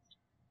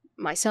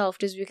myself,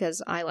 just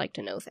because I like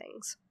to know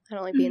things. I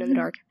don't like being in the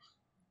dark.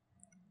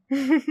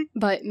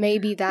 But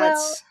maybe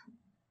that's...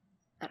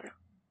 I don't know.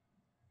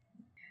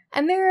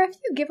 And there are a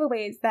few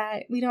giveaways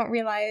that we don't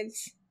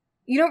realize.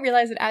 You don't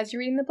realize it as you're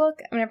reading the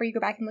book. Whenever you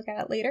go back and look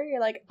at it later, you're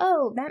like,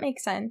 oh, that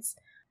makes sense.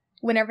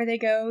 Whenever they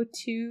go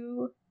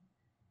to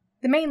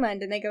the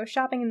mainland and they go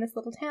shopping in this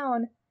little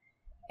town,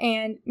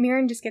 and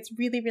Mirren just gets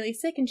really, really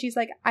sick, and she's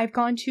like, I've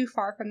gone too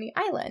far from the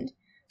island.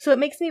 So it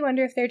makes me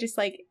wonder if they're just,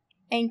 like,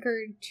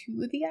 anchored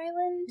to the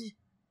island,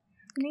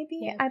 maybe?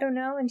 Yeah. I don't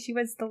know. And she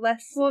was the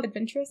less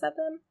adventurous of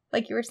them,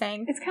 like you were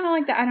saying. It's kind of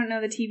like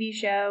the TV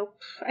show.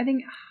 I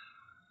think...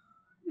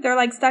 They're,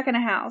 like, stuck in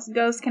a house.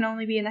 Ghosts can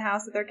only be in the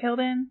house that they're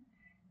killed in.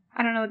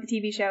 I don't know what the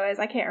TV show is.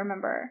 I can't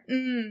remember.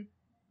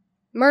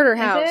 Murder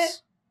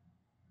House.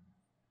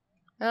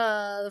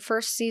 The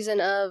first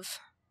season of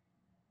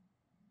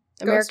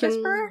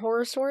American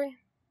Horror Story?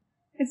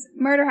 It's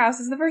Murder House.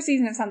 It's the first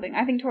season of something.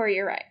 I think, Tori,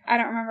 you're right. I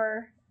don't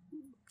remember.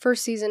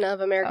 First season of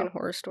American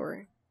Horror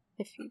Story.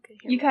 If you could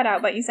hear You me. cut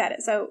out, but you said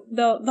it, so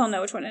they'll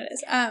know which one it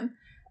is.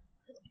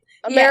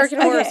 American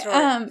yes, Horror okay,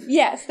 Story.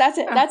 Yes, that's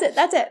it.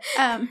 That's it.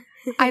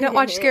 I don't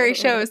watch scary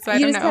shows, so I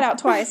You don't just know. cut out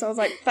twice, so I was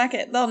like, fuck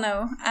it, they'll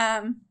know.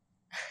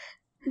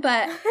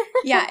 But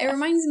yeah, it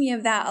reminds me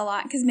of that a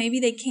lot, because maybe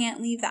they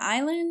can't leave the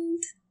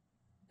island,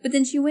 but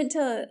then she went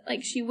to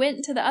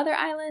the other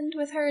island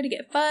with her to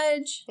get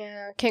fudge.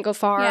 Yeah, can't go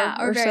far. Yeah,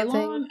 or very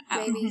something. long.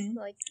 Maybe Mhm.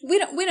 like We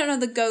don't know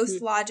the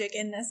ghost logic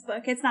in this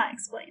book. It's not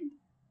explained.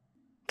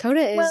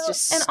 Coda is Well,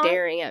 just and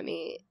staring at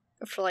me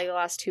for like the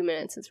last 2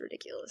 minutes. It's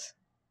ridiculous.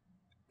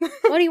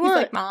 What do you want?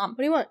 He's like, Mom. What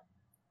do you want?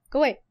 Go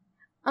away.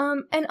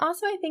 And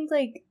also I think,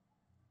 like,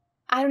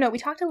 I don't know, we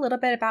talked a little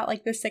bit about,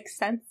 like, The Sixth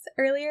Sense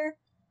earlier,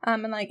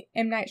 and, like,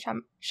 M. Night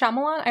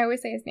Shyamalan. I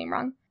always say his name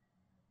wrong.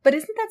 But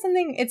isn't that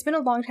something, it's been a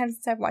long time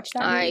since I've watched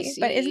that movie. I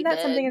see But isn't that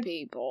dead something,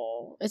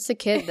 people. It's the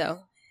kid,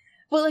 though.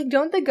 well, like,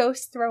 don't the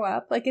ghosts throw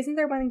up? Like, isn't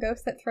there one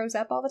ghost that throws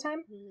up all the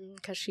time?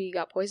 Because she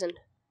got poisoned.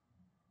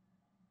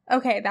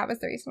 Okay, that was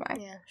the reason why.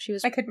 Yeah, she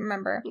was... I couldn't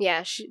remember.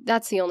 Yeah,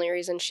 that's the only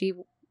reason she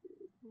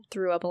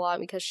threw up a lot,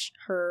 because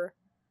her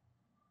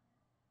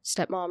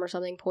stepmom or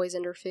something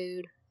poisoned her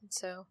food. And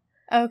so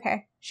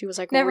Okay. she was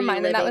like Never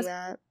mind, then reliving that was-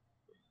 that.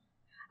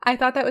 I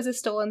thought that was a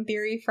stolen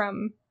theory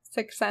from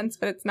Sixth Sense,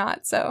 but it's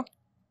not, so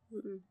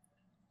Mm-mm.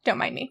 don't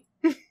mind me.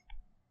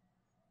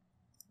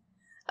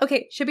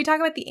 Okay, should we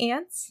talk about the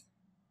ants?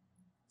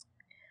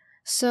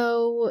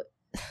 So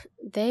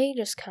they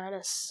just kind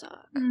of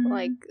suck. Mhm.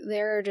 Like,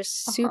 they're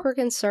just super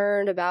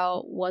concerned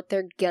about what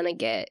they're gonna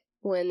get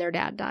when their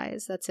dad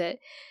dies. That's it.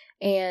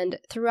 And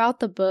throughout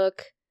the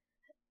book,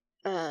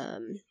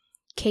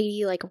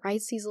 Katie, like,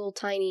 writes these little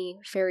tiny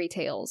fairy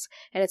tales.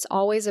 And it's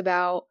always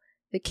about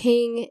the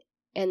king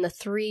and the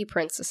 3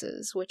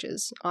 princesses, which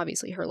is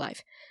obviously her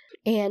life.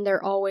 And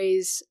they're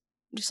always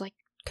just, like,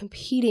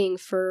 competing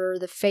for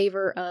the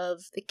favor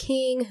of the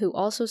king, who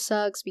also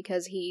sucks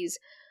because he's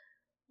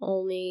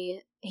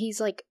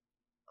like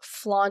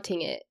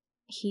flaunting it.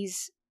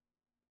 He's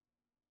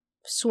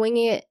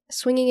swinging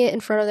it in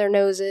front of their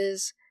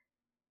noses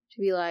to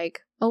be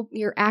like, oh,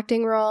 you're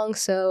acting wrong,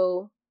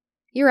 so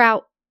you're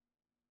out.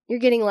 You're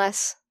getting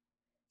less.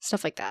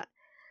 Stuff like that.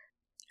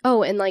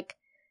 Oh, and like,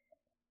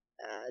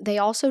 they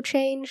also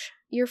change.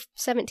 You're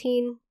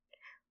 17.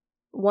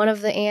 One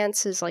of the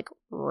ants is like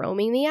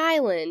roaming the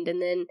island,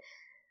 and then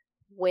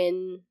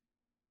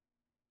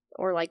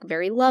like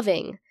very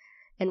loving.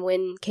 And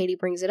when Katie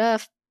brings it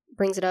up,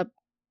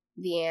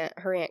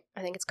 her aunt,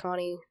 I think it's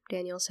Connie,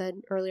 Daniel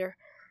said earlier.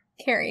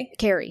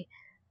 Carrie.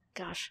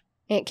 Gosh.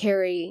 Aunt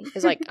Carrie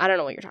is like, I don't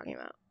know what you're talking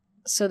about.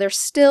 So they're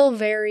still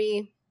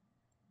very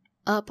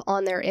up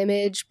on their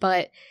image,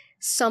 but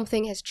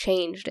something has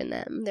changed in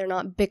them. They're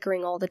not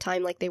bickering all the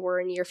time like they were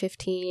in year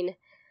 15,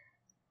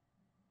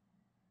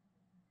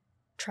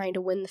 trying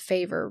to win the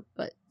favor,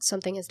 but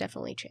something has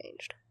definitely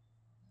changed.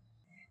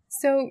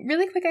 So,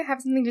 really quick, I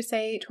have something to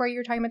say. Tori, you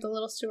were talking about the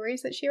little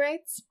stories that she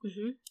writes.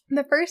 Mm-hmm.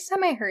 The first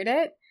time I heard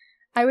it,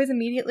 I was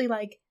immediately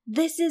like,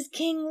 this is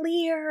King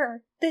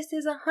Lear! This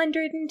is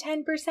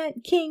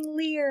 110% King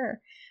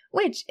Lear!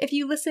 Which, if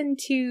you listen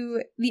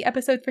to the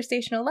episode for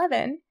Station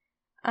 11,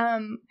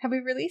 have we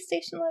released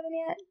Station 11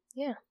 yet?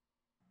 Yeah.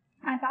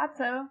 I thought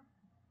so.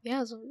 Yeah,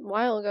 it was a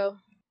while ago.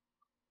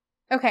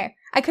 Okay,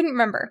 I couldn't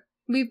remember.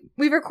 We've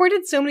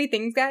recorded so many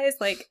things, guys,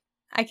 like,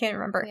 I can't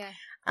remember. Yeah.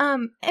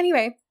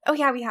 Anyway, oh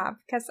yeah, we have,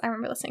 because I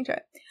remember listening to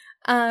it.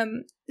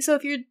 So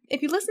if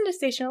you listen to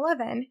Station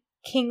 11,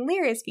 King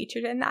Lear is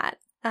featured in that.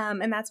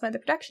 And that's one of the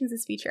productions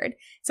is featured.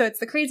 So it's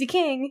the crazy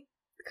king,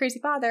 the crazy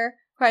father,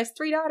 who has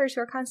 3 daughters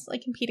who are constantly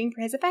competing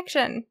for his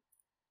affection.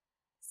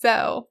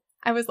 So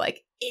I was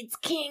like, it's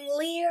King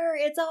Lear!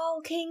 It's all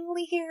King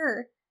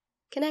Lear!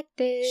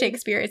 Connected.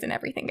 Shakespeare is in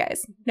everything,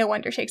 guys. No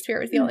wonder Shakespeare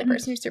was the only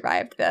person who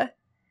survived the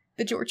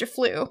Georgia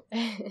flu.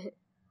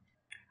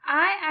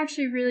 I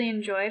actually really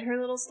enjoyed her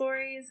little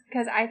stories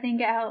because I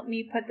think it helped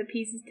me put the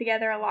pieces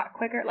together a lot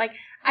quicker. Like,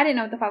 I didn't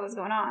know what the fuck was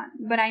going on,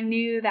 but I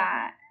knew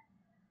that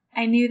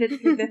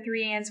the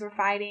 3 ants were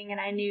fighting,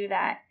 and I knew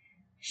that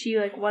she,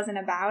 like, wasn't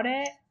about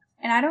it.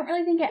 And I don't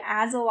really think it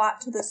adds a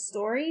lot to the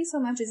story so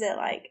much as it,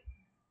 like,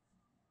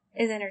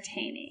 is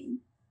entertaining.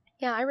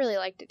 Yeah, I really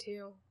liked it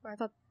too. I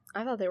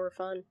thought they were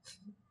fun.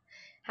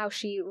 How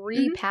she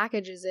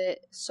repackages it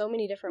so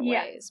many different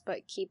ways,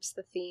 but keeps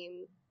the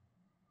theme.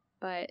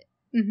 But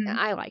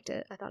I liked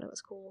it. I thought it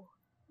was cool.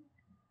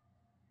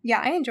 Yeah,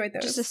 I enjoyed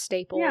those. Just a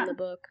staple in the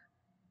book.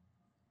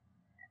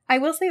 I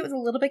will say it was a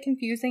little bit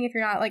confusing if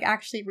you're not, like,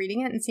 actually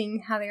reading it and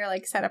seeing how they're,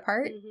 like, set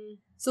apart. Mm-hmm.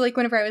 So, like,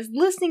 whenever I was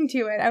listening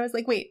to it, I was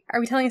like, wait,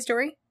 are we telling a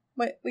story?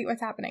 Wait,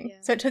 what's happening? Yeah.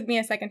 So it took me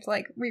a second to,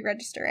 like,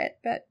 re-register it,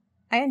 but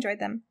I enjoyed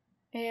them.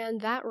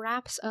 And that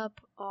wraps up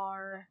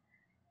our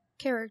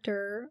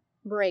character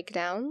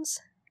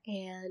breakdowns,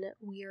 and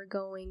we are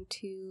going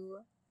to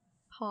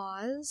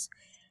pause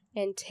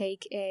and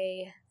take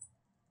a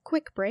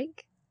quick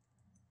break,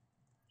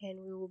 and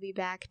we will be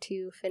back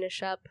to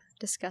finish up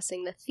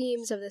discussing the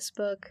themes of this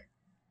book.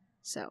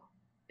 So,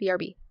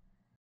 BRB.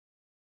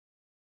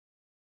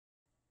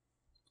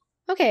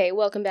 Okay,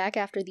 welcome back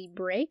after the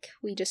break.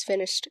 We just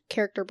finished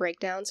character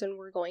breakdowns and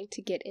we're going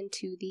to get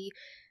into the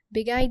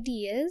big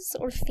ideas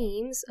or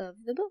themes of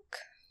the book.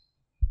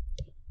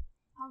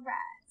 All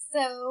right.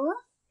 So,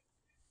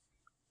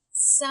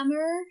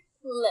 summer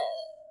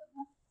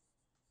love.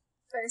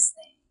 First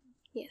thing.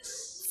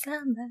 Yes.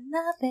 Summer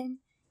lovin'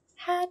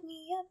 had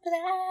me a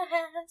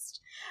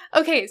blast.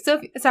 Okay,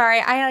 so sorry,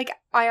 I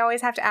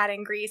always have to add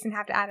in Grease and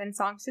have to add in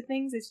songs to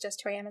things. It's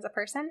just who I am as a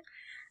person.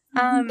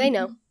 They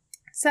know.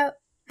 So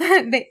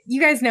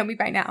you guys know me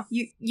by now.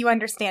 You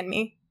understand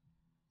me.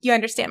 You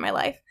understand my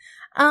life.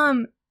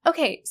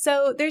 Okay,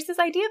 so there's this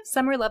idea of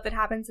summer love that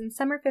happens in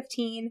summer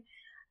 15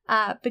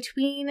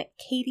 between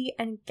Katie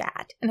and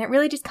Gad. And it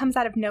really just comes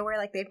out of nowhere.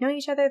 Like, they've known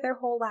each other their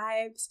whole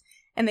lives.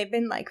 And they've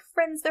been, like,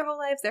 friends their whole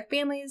lives. Their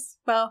families,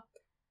 well,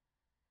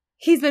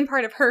 he's been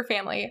part of her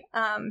family.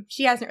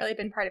 She hasn't really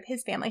been part of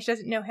his family. She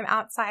doesn't know him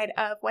outside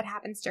of what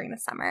happens during the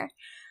summer.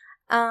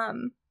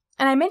 And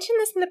I mentioned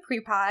this in the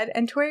pre-pod,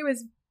 and Tori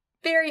was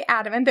very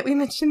adamant that we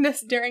mentioned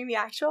this during the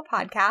actual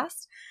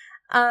podcast.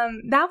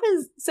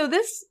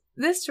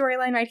 This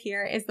storyline right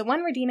here is the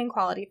one redeeming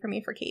quality for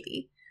me for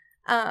Katie.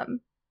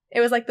 It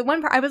was like the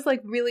one part I was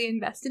like really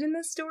invested in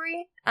this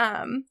story,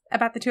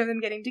 about the two of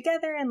them getting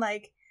together and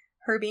like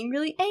her being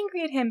really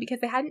angry at him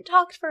because they hadn't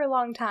talked for a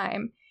long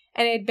time.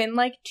 And it had been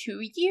like 2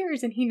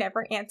 years and he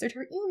never answered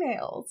her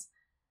emails.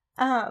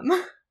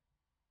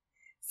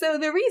 So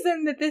the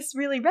reason that this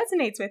really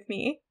resonates with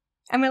me,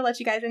 I'm going to let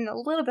you guys in a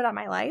little bit on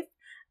my life.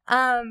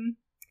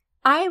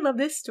 I love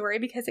this story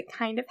because it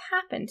kind of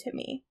happened to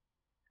me.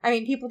 I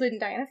mean, people didn't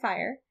die in a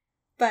fire,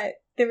 but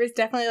there was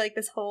definitely like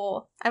this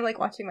whole, I'm like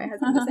watching my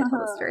husband as I tell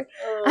the story.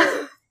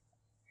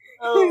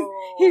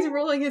 He's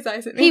rolling his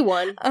eyes at me. He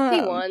won.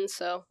 He won,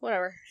 so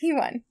whatever. He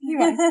won.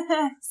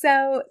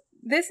 So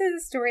this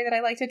is a story that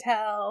I like to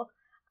tell.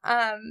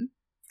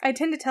 I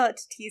tend to tell it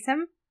to tease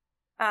him.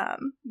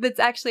 But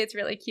it's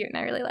really cute and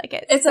I really like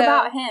it. It's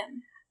about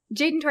him.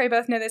 Jade and Tori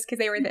both know this because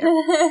they were there.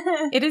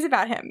 It is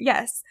about him,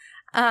 yes.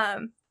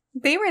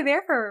 They were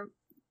there for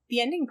the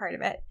ending part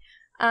of it.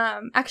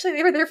 Actually,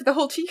 they were there for the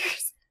whole 2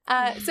 years.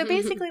 So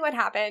basically what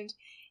happened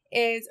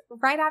is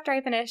right after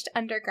I finished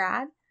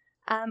undergrad,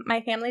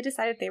 my family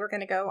decided they were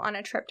going to go on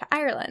a trip to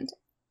Ireland.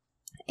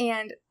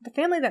 And the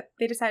family that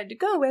they decided to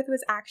go with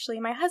was actually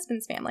my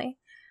husband's family.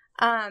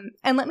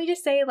 And let me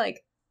just say,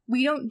 like,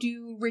 we don't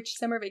do rich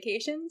summer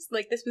vacations.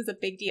 Like, this was a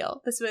big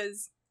deal. This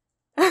was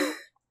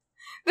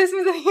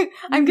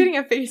I'm getting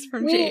a face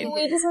from Jade.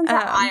 We just went to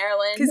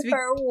Ireland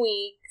for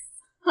weeks.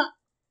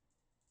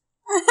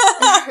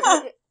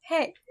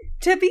 Hey,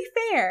 to be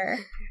fair,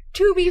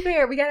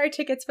 we got our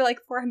tickets for like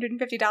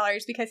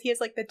 $450 because he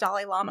is like the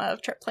Dalai Lama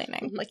of trip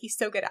planning. Mm-hmm. Like, he's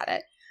so good at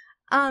it.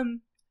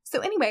 So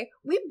anyway,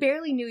 we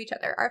barely knew each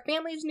other. Our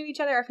families knew each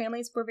other. Our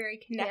families were very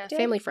connected. Yeah,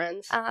 family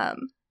friends.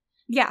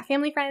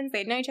 Family friends.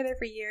 They'd known each other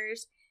for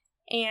years.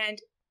 And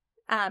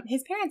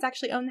his parents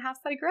actually owned the house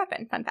that I grew up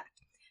in. Fun fact.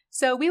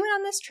 So we went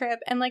on this trip,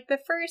 and like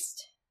if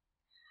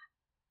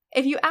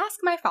you ask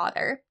my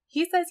father,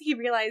 he says he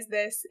realized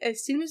this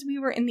as soon as we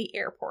were in the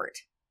airport.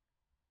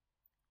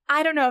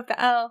 I don't know if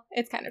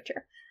it's kind of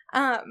true.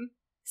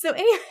 So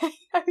anyway,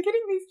 I'm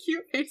getting these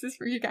cute faces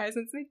for you guys,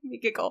 and it's making me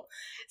giggle.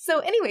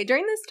 So anyway,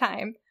 during this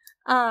time,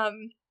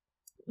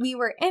 we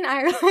were in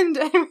Ireland,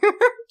 and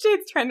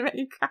Jade's trying to make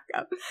me crack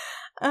up.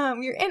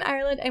 We were in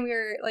Ireland, and we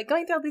were like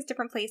going through all these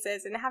different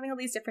places and having all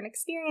these different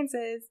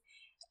experiences,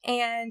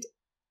 and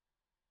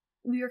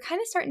we were kind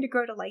of starting to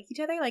grow to like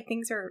each other. Like,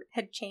 things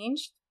had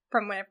changed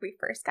from whenever we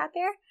first got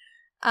there.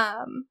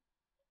 And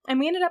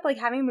we ended up like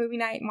having a movie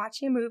night and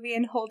watching a movie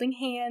and holding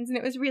hands, and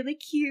it was really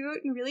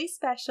cute and really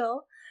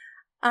special.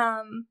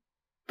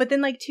 But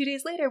then like 2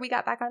 days later, we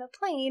got back on a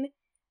plane,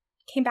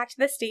 came back to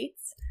the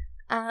States,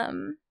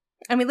 and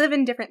we lived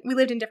in different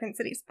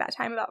cities at that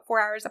time, about 4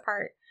 hours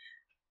apart.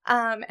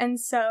 And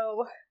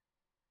so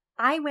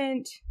we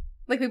went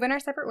our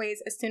separate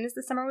ways as soon as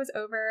the summer was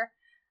over.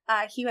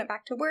 He went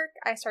back to work.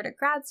 I started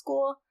grad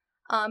school.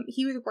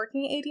 He was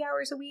working 80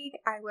 hours a week.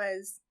 I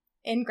was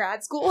in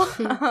grad school.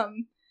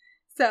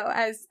 So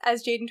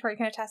as Jade and Tori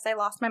can attest, I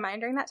lost my mind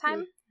during that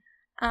time.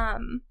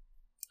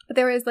 But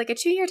there was like a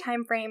 2-year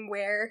time frame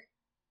where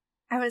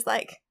I was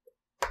like,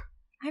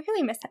 I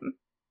really miss him.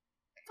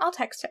 I'll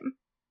text him.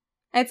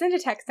 I'd send a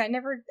text. I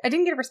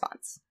didn't get a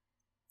response.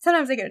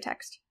 Sometimes I get a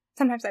text.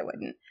 Sometimes I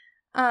wouldn't.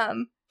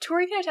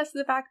 Tori can attest to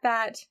the fact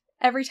that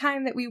every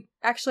time that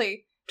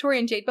Tori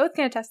and Jade both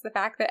can attest to the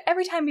fact that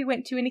every time we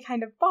went to any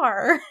kind of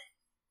bar,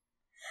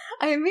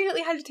 I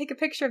immediately had to take a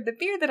picture of the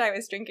beer that I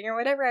was drinking or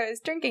whatever I was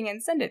drinking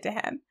and send it to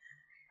him.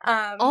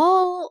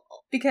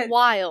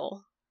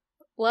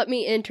 Let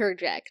me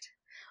interject.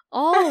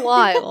 All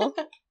while,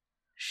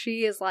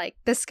 she is like,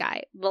 this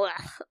guy, blah.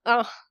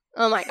 Oh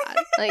my god.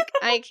 Like,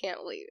 I can't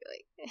believe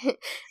it.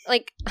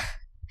 Like,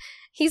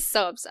 he's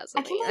so obsessed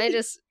with me.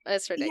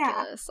 It's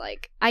ridiculous. Yeah.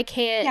 Like, I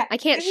can't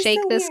shake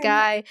this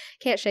guy.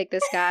 Can't shake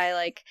this guy.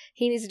 Like,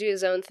 he needs to do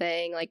his own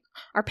thing. Like,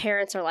 our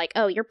parents are like,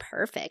 oh, you're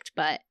perfect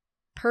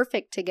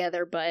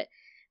together, but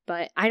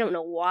But I don't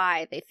know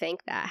why they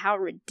think that. How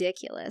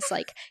ridiculous.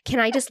 Like, can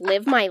I just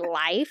live my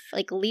life?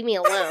 Like, leave me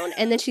alone.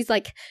 And then she's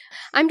like,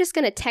 I'm just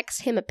going to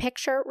text him a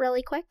picture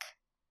really quick.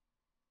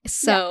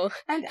 So,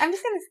 and I'm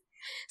just going to...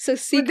 So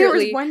secretly, there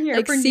was 1 year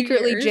like for New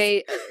secretly Year's.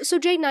 Jade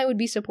and I would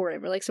be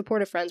supportive. We're like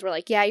supportive friends. We're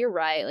like, yeah, you're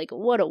right. Like,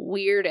 what a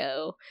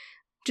weirdo.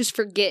 Just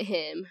forget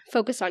him.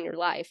 Focus on your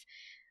life.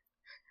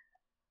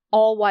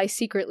 All while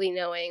secretly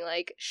knowing,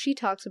 like, she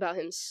talks about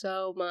him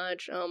so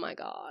much. Oh my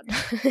god.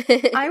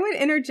 I would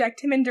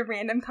interject him into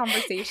random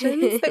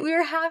conversations that we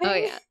were having. Oh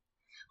yeah.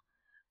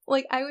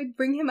 Like, I would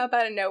bring him up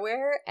out of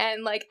nowhere,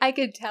 and, like, I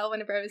could tell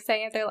whenever I was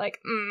saying it, they're like,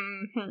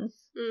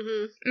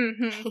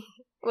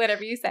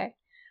 whatever you say.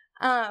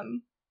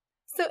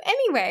 So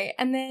anyway,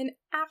 and then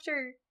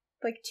after,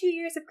 like, 2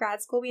 years of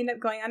grad school, we ended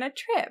up going on a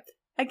trip.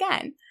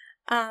 Again.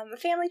 A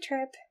family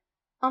trip.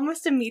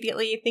 Almost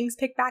immediately, things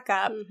pick back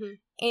up.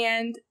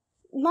 And,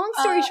 long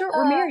story short,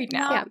 we're married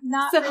now.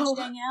 Not so, Rich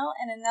Danielle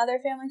and another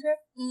family trip?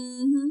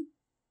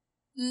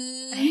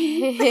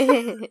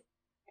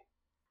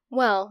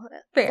 Well,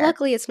 fair.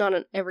 Luckily it's not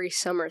an every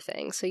summer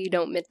thing, so you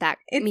don't meet that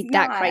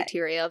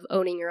criteria of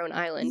owning your own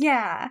island.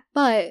 Yeah.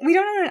 But we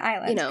don't own an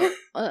island. You know,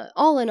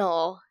 all in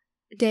all,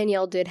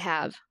 Danielle did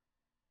have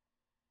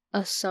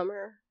a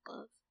summer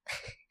love.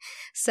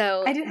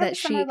 So I did have that a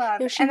summer love.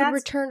 You know, she would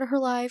return to her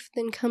life,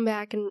 then come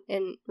back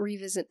and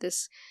revisit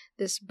this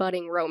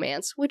budding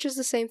romance, which is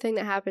the same thing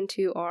that happened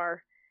to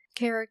our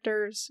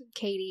characters,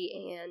 Katie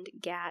and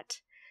Gat.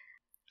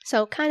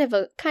 So kind of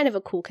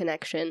a cool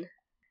connection.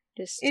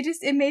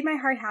 It made my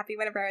heart happy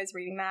whenever I was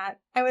reading that.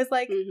 I was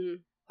like,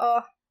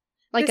 oh,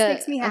 like this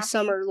makes me happy. A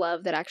summer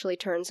love that actually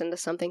turns into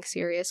something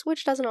serious,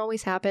 which doesn't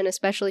always happen,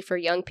 especially for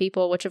young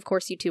people, which of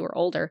course you two are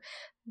older.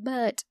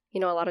 But, you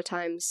know, a lot of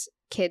times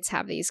kids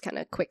have these kind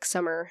of quick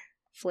summer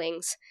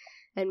flings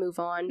and move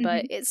on.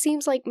 But it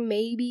seems like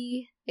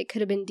maybe it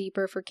could have been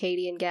deeper for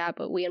Katie and Gab,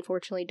 but we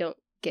unfortunately don't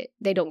get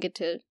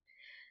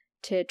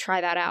to try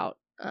that out.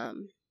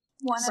 One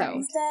of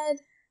them's dead.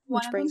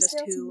 Which brings us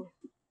to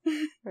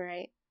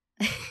right.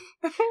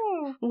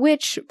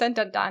 Which dun,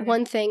 dun, dun.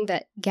 One thing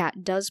that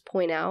Gat does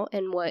point out,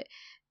 and what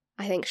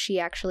I think she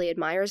actually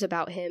admires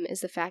about him,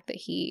 is the fact that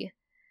he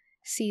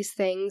sees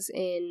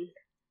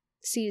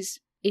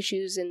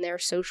issues in their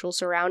social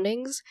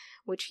surroundings,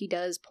 which he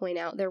does point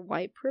out their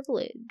white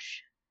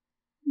privilege.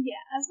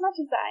 Yeah, as much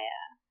as I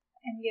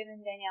am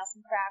giving Danielle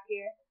some crap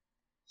here,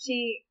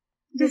 she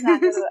does not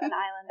go to an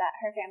island that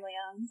her family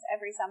owns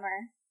every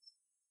summer,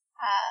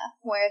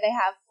 where they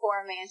have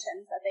 4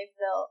 mansions that they've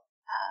built.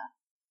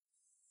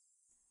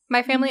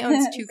 My family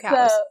owns 2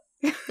 cows.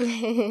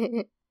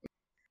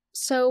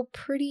 So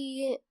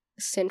pretty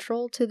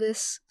central to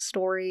this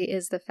story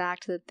is the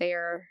fact that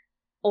they're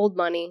old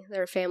money.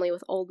 They're a family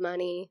with old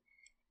money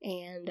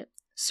and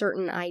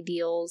certain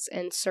ideals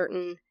and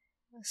certain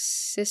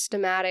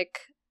systematic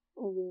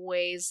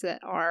ways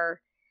that our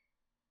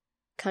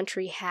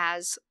country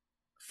has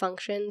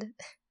functioned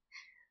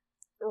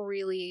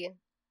really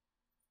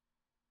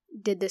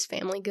did this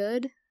family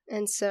good.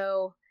 And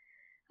so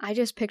I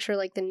just picture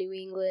like the New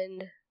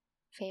England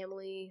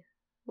family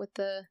with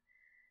the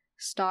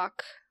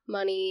stock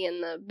money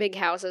and the big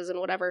houses and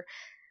whatever.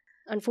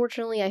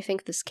 Unfortunately, I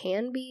think this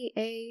can be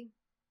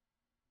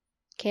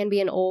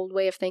an old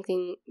way of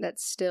thinking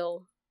that's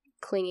still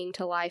clinging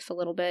to life a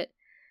little bit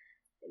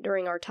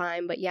during our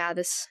time. But yeah,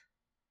 the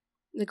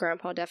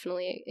grandpa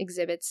definitely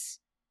exhibits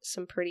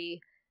some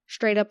pretty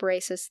straight up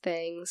racist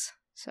things.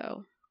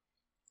 So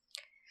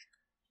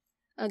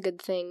a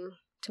good thing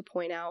to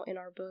point out in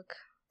our book.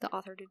 The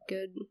author did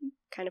good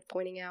kind of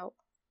pointing out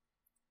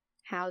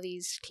how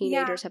these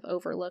teenagers have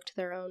overlooked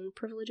their own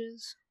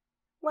privileges.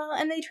 Well,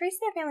 and they trace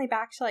their family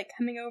back to, like,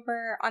 coming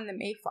over on the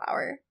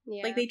Mayflower.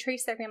 Yeah. Like, they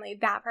trace their family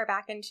that far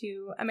back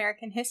into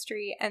American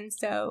history, and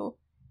so,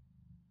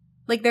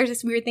 like, there's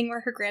this weird thing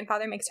where her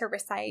grandfather makes her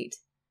recite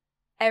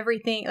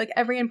everything, like,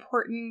 every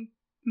important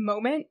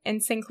moment in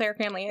Sinclair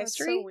family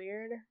history. That's so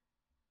weird.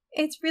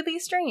 It's really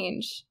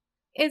strange.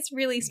 It's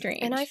really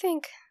strange. And I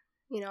think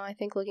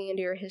looking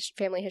into your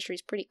family history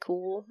is pretty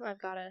cool.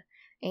 I've got a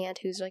aunt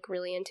who's, like,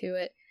 really into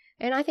it.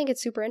 And I think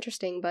it's super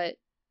interesting, but,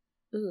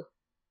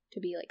 to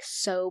be, like,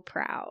 so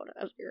proud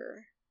of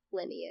your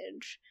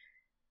lineage.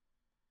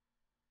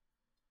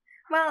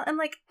 Well, and,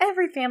 like,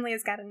 every family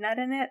has got a nut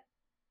in it.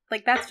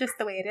 Like, that's just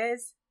the way it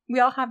is. We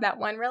all have that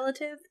one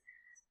relative.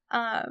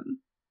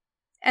 And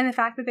the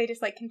fact that they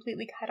just, like,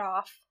 completely cut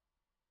off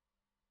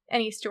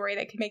any story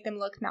that could make them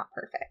look not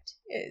perfect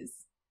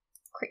is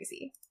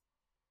crazy.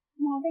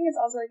 Well, I think it's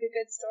also, like, a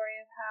good story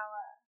of how,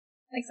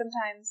 like,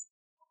 sometimes,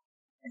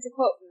 it's a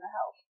quote from The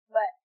Help,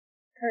 but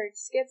courage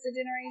skips a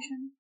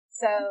generation.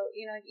 So,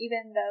 you know,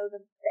 even though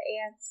the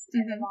aunts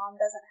and the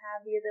mom doesn't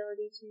have the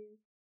ability to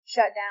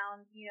shut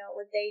down, you know,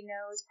 what they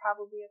know is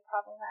probably a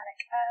problematic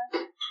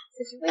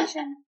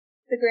situation,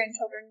 the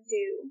grandchildren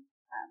do.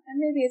 And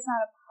maybe it's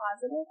not a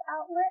positive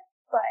outlet,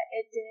 but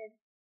it did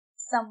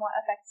somewhat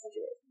affect the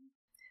situation.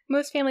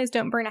 Most families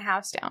don't burn a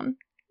house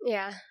down.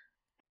 Yeah.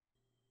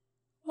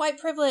 White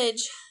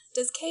privilege.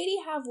 Does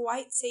Katie have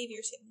white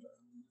savior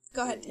syndrome?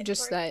 Go ahead.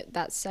 Just Tori.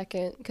 that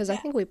second, because I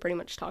think we pretty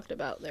much talked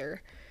about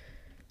their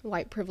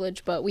white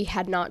privilege, but we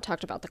had not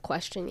talked about the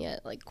question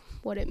yet, like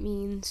what it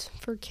means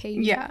for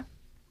Katie. Yeah.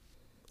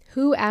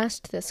 Who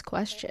asked this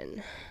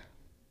question?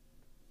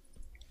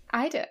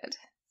 I did.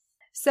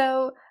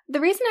 So the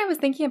reason I was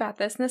thinking about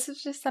this, and this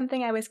is just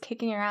something I was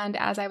kicking around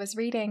as I was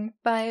reading,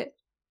 but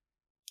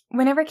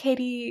whenever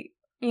Katie,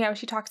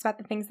 she talks about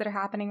the things that are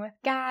happening with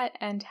GAT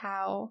and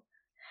how,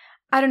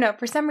 I don't know,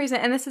 for some reason,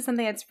 and this is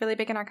something that's really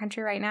big in our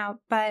country right now,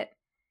 but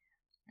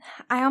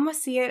I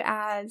almost see it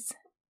as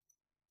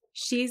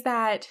she's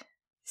that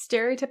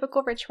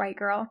stereotypical rich white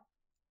girl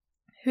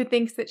who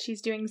thinks that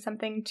she's doing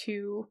something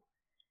to,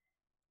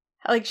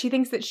 like, she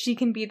thinks that she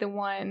can be the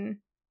one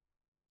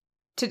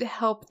to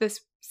help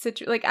this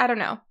situation. Like, I don't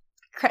know.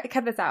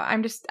 Cut this out.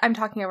 I'm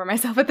talking over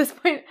myself at this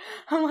point.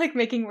 I'm like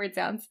making weird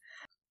sounds.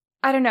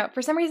 I don't know.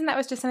 For some reason, that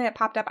was just something that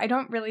popped up. I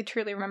don't really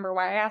truly remember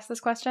why I asked this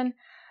question.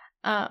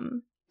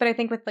 But I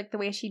think with like the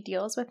way she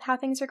deals with how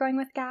things are going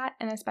with GAT,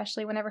 and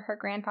especially whenever her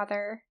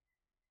grandfather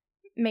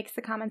makes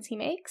the comments he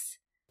makes,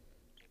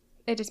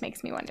 it just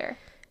makes me wonder.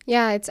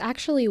 Yeah, it's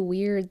actually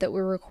weird that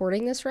we're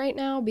recording this right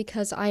now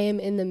because I am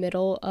in the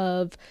middle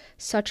of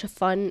Such a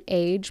Fun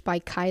Age by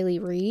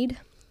Kylie Reed.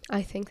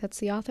 I think that's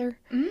the author.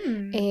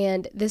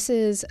 And this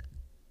is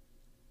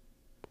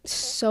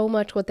so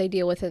much what they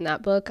deal with in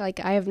that book. Like,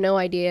 I have no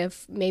idea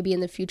if maybe in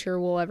the future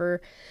we'll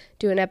ever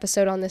do an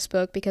episode on this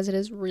book because it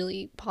is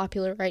really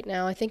popular right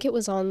now. I think it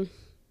was on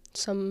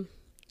some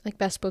like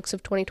best books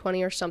of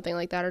 2020 or something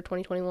like that, or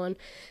 2021.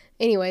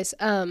 Anyways,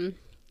 but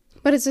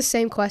it's the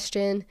same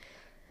question,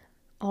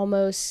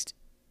 almost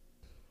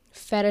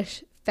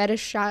fetishizing.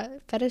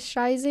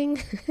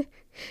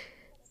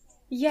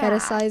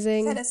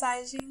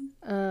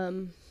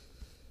 Fetishizing.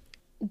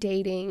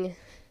 Dating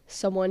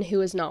someone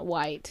who is not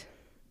white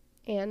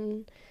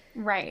and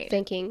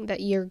thinking that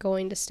you're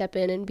going to step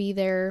in and be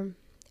their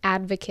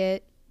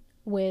advocate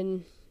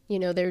when,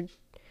 they're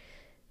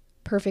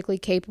perfectly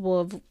capable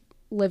of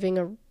living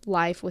a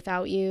life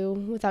without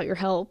you, without your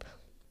help.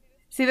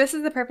 See, this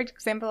is the perfect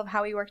example of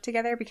how we work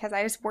together because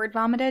I just word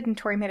vomited and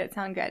Tori made it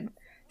sound good.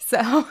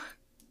 So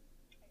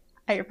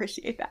I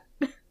appreciate that.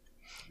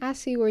 I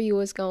see where you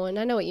was going.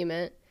 I know what you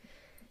meant.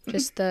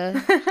 Just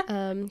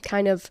the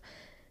kind of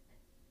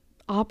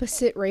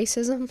opposite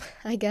racism,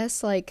 I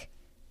guess. Like,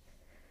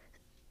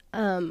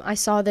 I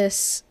saw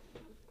this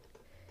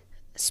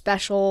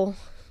special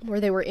where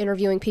they were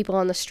interviewing people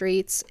on the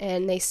streets,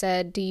 and they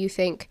said, do you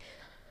think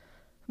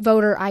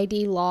voter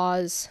ID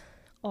laws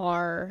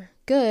are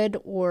good,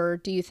 or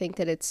do you think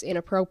that it's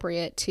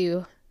inappropriate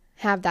to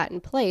have that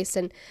in place?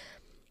 And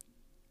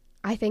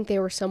I think they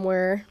were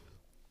somewhere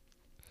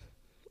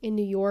in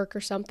New York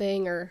or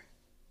something, or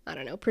I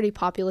don't know, pretty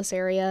populous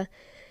area.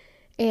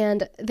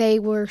 And they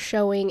were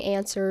showing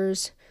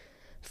answers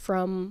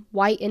from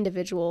white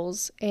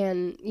individuals,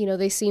 and,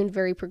 they seemed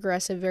very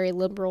progressive, very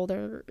liberal.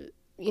 They're,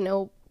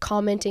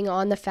 commenting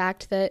on the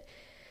fact that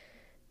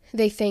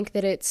they think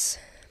that it's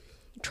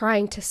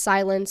trying to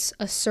silence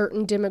a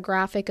certain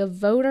demographic of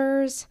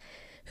voters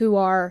who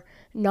are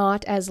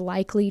not as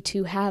likely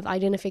to have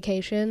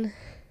identification,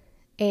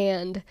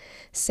 and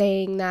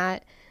saying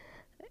that,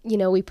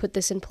 we put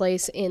this in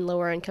place in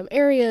lower income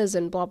areas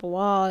and blah, blah,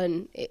 blah,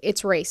 and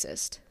it's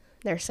racist,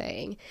 they're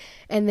saying.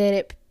 And then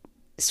it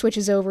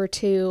switches over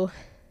to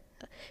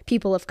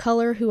people of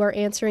color who are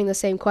answering the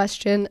same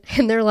question,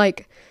 and they're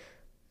like,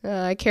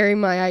 I carry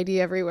my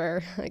ID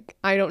everywhere. Like,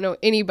 I don't know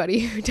anybody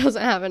who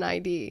doesn't have an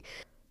ID.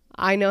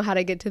 I know how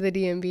to get to the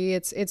DMV.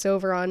 It's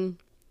over on,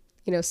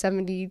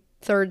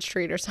 73rd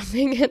Street or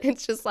something. And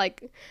it's just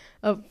like,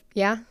 oh,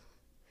 yeah.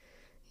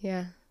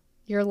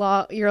 You're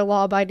a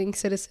law-abiding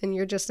citizen.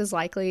 You're just as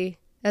likely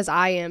as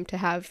I am to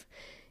have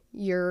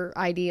your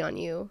ID on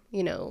you,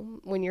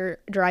 when you're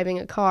driving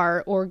a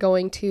car or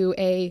going to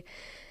a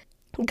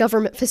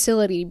government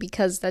facility,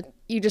 because that's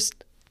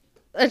just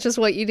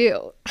what you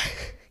do.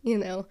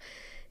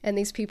 And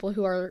these people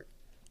who are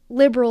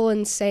liberal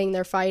and saying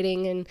they're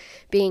fighting and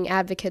being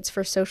advocates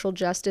for social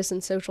justice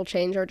and social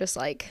change are just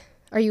like,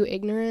 are you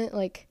ignorant?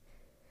 Like,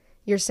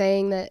 you're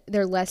saying that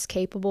they're less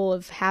capable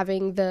of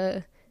having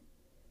the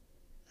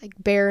like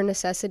bare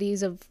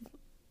necessities of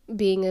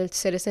being a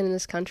citizen in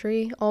this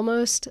country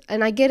almost.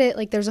 And I get it,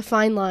 like, there's a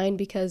fine line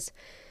because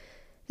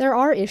there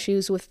are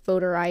issues with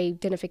voter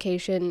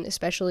identification,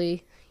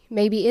 especially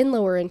maybe in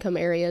lower income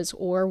areas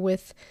or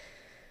with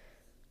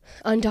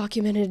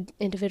undocumented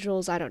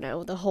individuals. I don't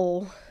know, the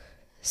whole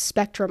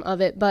spectrum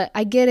of it, but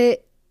I get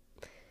it.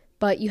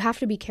 But you have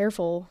to be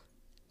careful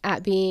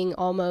at being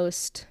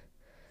almost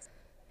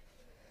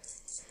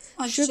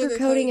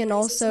sugarcoating, and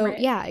also, right.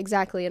 Yeah,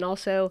 exactly. And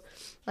also,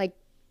 like,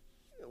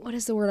 what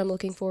is the word I'm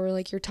looking for?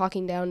 Like, you're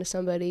talking down to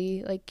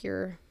somebody, like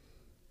you're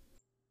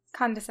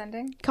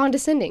condescending,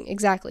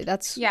 exactly.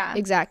 That's, yeah,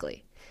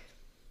 exactly.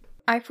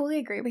 I fully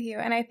agree with you.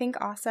 And I think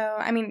also,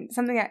 I mean,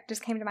 something that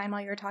just came to mind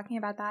while you were talking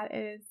about that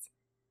is,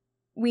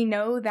 we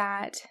know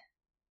that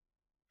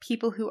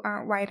people who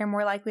aren't white are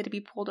more likely to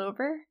be pulled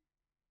over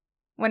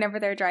whenever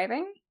they're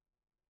driving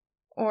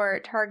or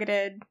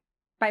targeted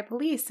by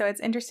police, so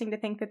it's interesting to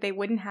think that they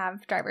wouldn't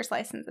have driver's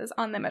licenses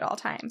on them at all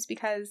times,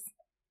 because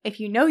if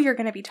you know you're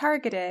going to be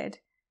targeted,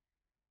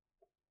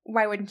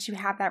 why wouldn't you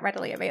have that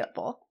readily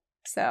available?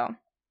 So,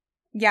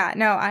 yeah,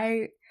 no,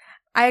 I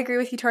agree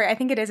with you, Tori. I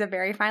think it is a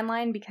very fine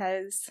line,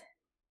 because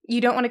you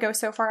don't want to go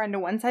so far onto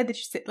one side that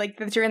you sit, like,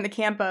 that you're in the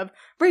camp of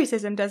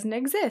racism doesn't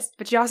exist,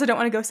 but you also don't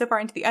want to go so far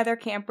into the other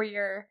camp where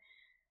you're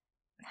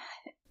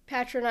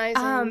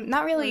patronizing,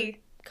 not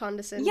really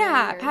condescending.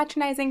 Yeah,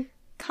 patronizing,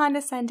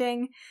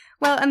 condescending.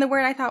 Well, and the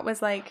word I thought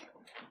was like,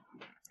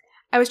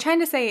 I was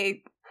trying to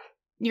say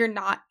you're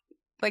not,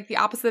 like, the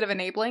opposite of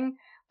enabling,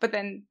 but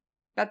then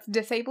that's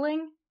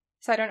disabling.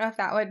 So I don't know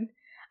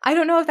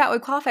if that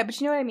would qualify,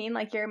 but you know what I mean?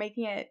 Like, you're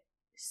making it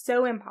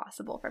so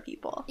impossible for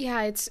people.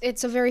 Yeah,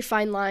 it's a very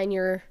fine line.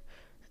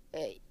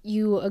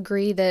 You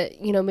agree that,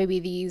 you know,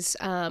 maybe these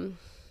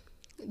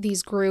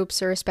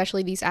groups, or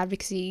especially these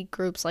advocacy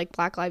groups like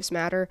Black Lives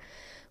Matter,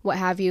 what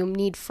have you,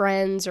 need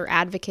friends or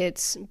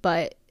advocates,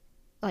 but,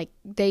 like,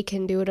 they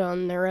can do it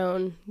on their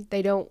own.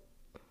 They don't,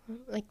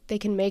 like, they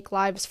can make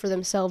lives for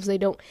themselves. They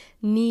don't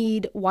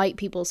need white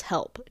people's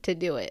help to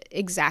do it.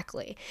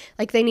 Exactly.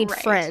 Like, they need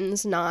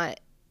friends, not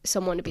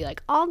someone to be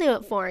like, I'll do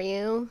it for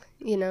you,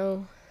 you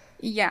know?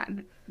 Yeah,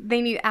 they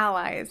need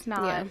allies,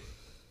 not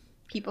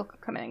people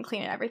coming in and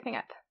cleaning everything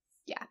up.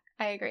 Yeah,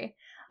 I agree.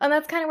 And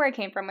that's kind of where I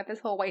came from with this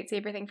whole white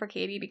savior thing for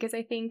Katie, because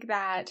I think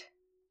that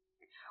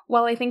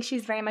while I think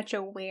she's very much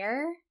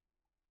aware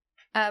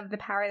of the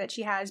power that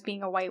she has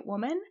being a white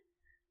woman,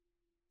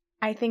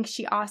 I think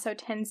she also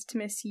tends to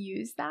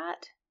misuse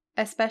that,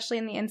 especially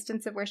in the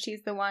instance of where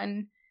she's the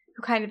one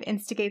who kind of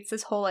instigates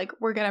this whole, like,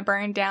 we're gonna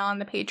burn down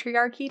the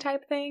patriarchy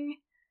type thing.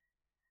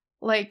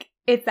 Like,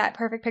 it's that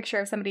perfect picture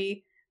of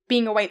somebody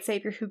being a white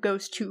savior who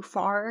goes too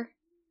far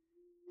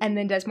and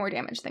then does more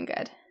damage than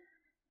good.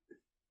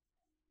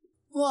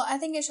 Well, I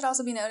think it should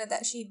also be noted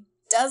that she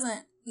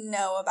doesn't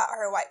know about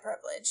her white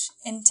privilege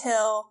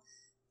until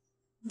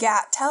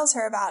Gat tells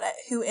her about it,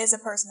 who is a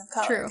person of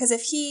color. Because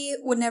if he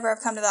would never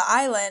have come to the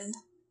island,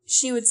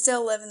 she would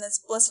still live in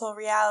this blissful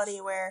reality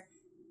where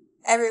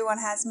everyone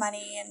has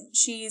money and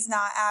she's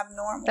not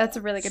abnormal. That's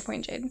a really good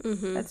point, Jade.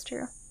 Mm-hmm. That's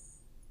true.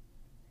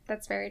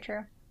 That's very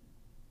true.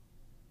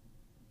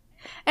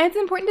 And it's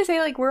important to say,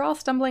 like, we're all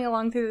stumbling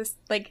along through this,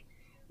 like,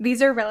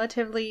 these are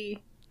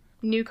relatively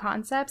new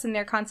concepts, and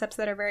they're concepts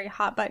that are very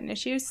hot button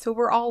issues, so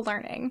we're all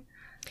learning.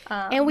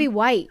 And we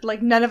white.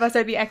 Like, none of us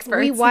are the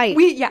experts. We white.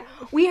 We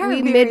are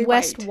we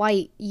Midwest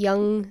white,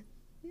 young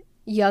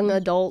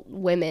adult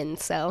women,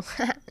 so.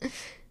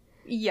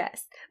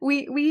 Yes.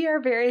 We are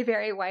very,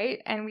 very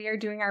white, and we are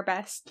doing our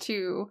best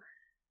to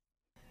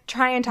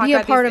try and talk about these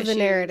issues. Be a part of the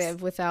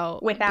narrative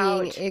without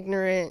being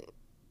ignorant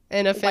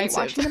and offensive.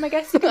 Whitewashing them, I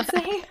guess you could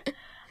say.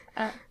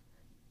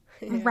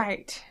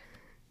 Right.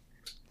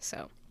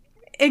 So.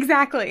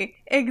 Exactly.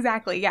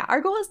 Yeah. Our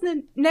goal is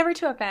never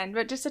to offend,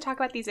 but just to talk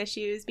about these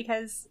issues,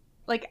 because,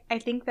 like, I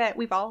think that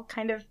we've all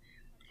kind of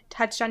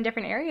touched on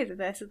different areas of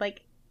this.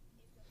 Like,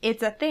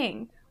 it's a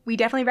thing. We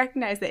definitely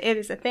recognize that it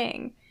is a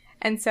thing.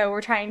 And so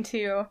we're trying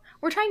to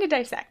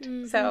dissect.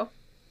 Mm-hmm. So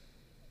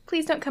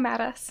please don't come at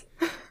us.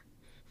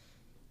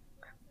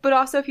 But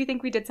also, if you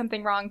think we did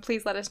something wrong,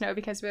 please let us know,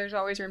 because there's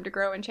always room to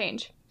grow and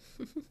change.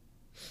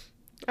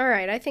 All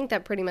right, I think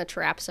that pretty much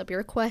wraps up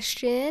your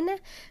question,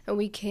 and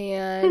we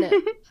can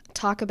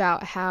talk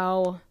about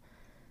how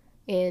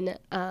in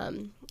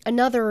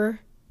another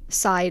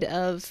side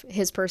of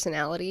his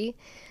personality,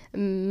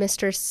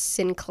 Mr.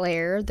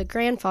 Sinclair, the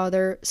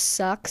grandfather,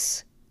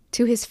 sucks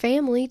to his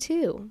family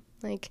too.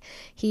 Like,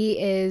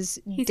 he's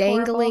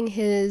dangling horrible.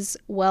 His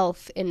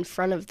wealth in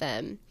front of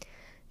them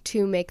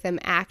to make them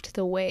act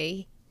the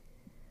way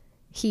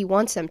he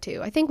wants them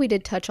to. I think we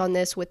did touch on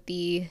this with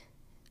the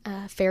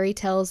fairy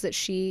tales that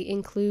she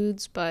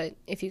includes, but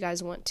if you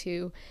guys want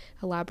to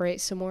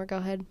elaborate some more, go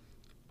ahead.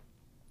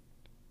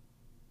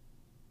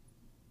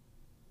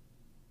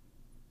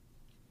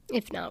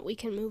 If not, we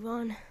can move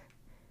on.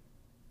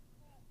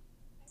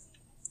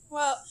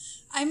 Well,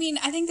 I mean,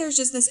 I think there's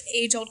just this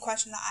age-old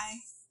question that I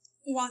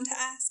want to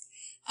ask.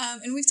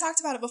 And we've talked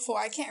about it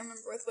before. I can't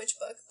remember with which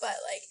book, but,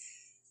 like,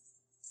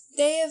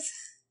 they have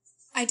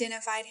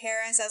identified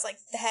Harris as, like,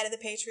 the head of the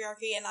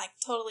patriarchy, and, like,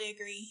 totally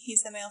agree.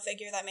 He's the male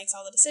figure that makes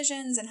all the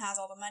decisions and has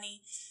all the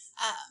money.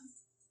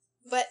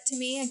 But to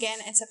me, again,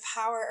 it's a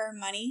power or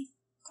money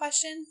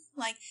question.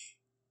 Like,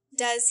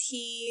 does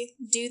he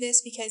do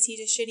this because he's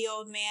a shitty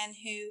old man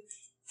who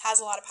has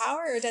a lot of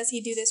power, or does he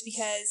do this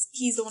because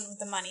he's the one with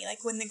the money?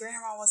 Like, when the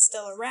grandma was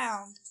still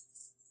around,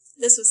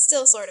 this was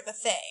still sort of a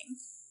thing.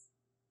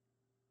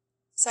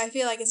 So I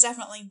feel like it's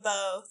definitely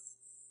both.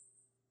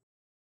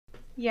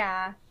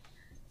 Yeah.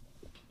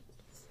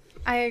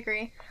 I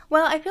agree.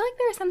 Well, I feel like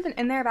there was something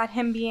in there about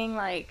him being,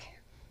 like,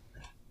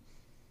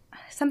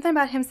 something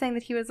about him saying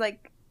that he was,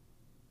 like,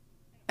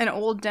 an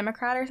old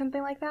Democrat or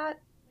something like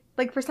that.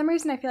 Like, for some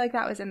reason, I feel like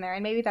that was in there,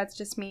 and maybe that's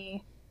just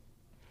me.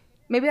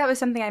 Maybe that was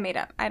something I made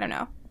up. I don't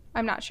know.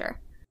 I'm not sure.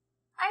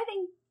 I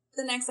think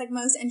the next, like,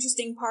 most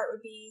interesting part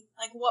would be,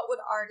 like, what would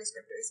our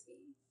descriptors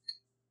be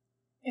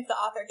if the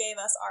author gave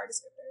us our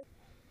descriptors?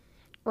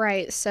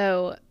 Right,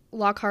 so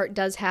Lockhart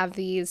does have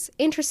these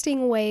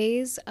interesting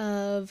ways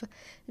of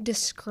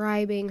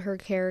describing her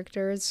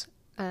characters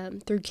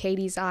through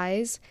Katie's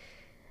eyes.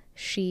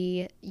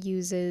 She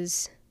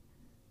uses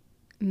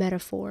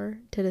metaphor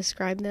to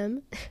describe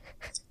them.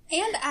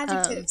 And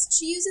adjectives.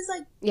 She uses,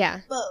 like,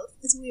 both.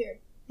 It's weird.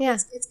 Yeah.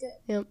 It's good.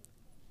 Yep.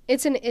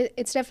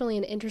 It's definitely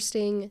an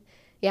interesting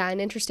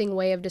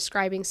way of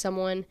describing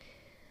someone.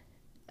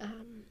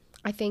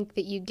 I think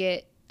that you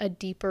get a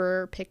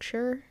deeper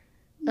picture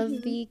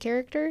of the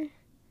character.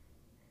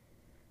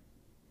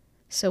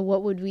 So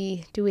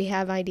do we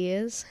have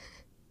ideas?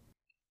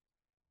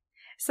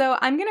 So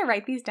I'm going to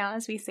write these down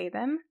as we say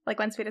them, like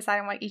once we decide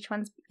on what each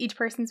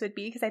person's would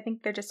be, because I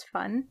think they're just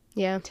fun.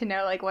 Yeah. To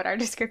know like what our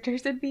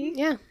descriptors would be.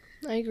 Yeah,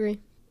 I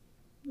agree.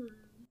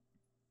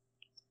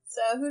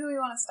 So who do we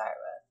want to start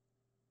with?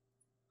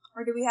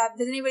 Or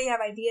does anybody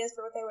have ideas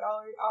for what they would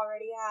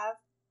already have?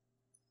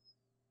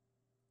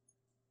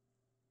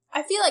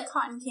 I feel like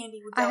cotton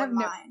candy would go in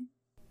mine.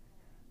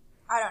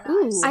 I don't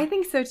know. Ooh. I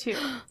think so too.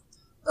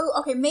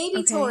 Oh, okay,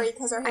 maybe Tori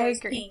because her hair is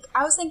pink.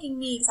 I was thinking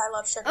me because I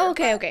love sugar.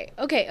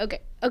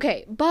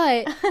 Okay.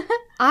 But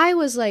I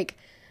was like,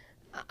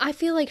 I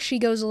feel like she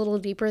goes a little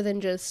deeper than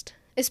just,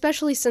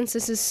 especially since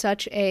this is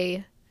such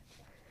a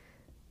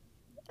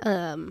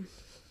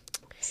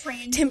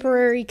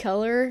temporary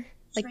color,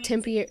 like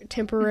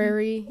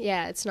temporary.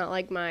 Yeah, it's not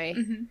like my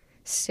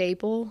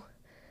staple.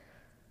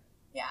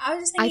 Yeah, I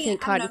was just thinking. I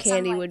think cotton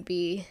candy would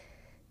be.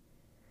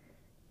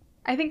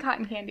 I think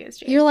cotton candy is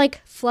Jade. You're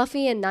like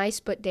fluffy and nice,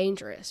 but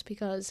dangerous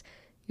because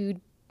you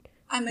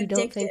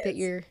don't think that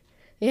you're.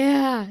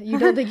 Yeah, you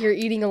don't think you're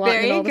eating a lot,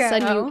 and all of a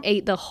sudden you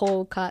ate the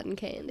whole cotton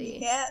candy.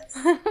 Yes.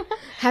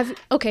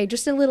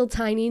 Just a little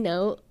tiny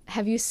note.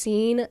 Have you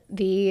seen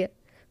the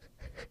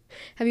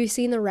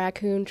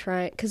raccoon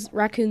try? Because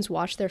raccoons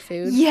wash their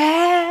food.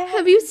 Yeah.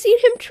 Have you seen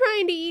him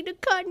trying to eat a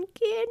cotton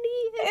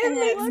candy? And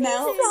it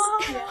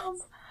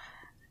melts.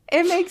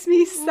 It makes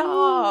me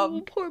sob.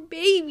 Oh, poor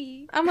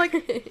baby. I'm like,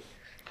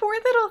 poor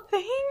little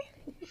thing.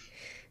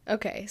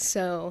 Okay,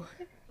 so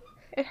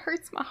it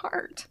hurts my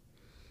heart.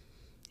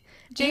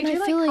 Jade, you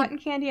like cotton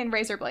candy and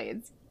razor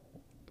blades.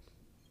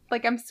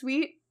 Like, I'm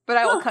sweet, but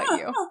I will cut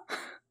you.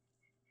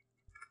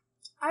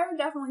 I would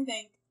definitely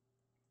think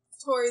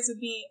Tori's would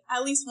be,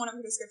 at least one of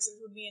her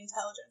descriptors would be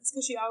intelligence,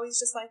 because she always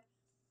just, like,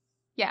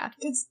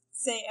 could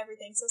say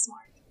everything so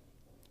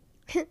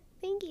smart.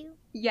 Thank you.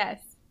 Yes.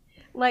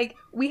 Like,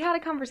 we had a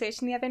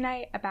conversation the other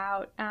night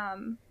about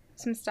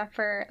some stuff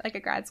for, like, a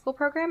grad school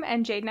program,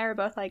 and Jade and I were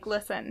both like,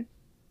 listen,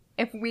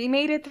 if we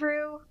made it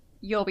through,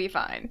 you'll be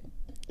fine.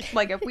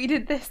 Like, if we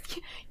did this,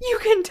 you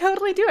can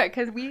totally do it,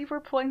 because we were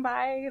pulling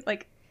by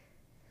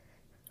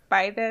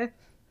the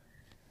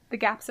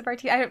gaps of our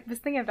teeth. I was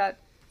thinking about,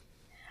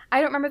 I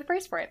don't remember the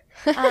phrase for it,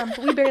 but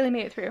we barely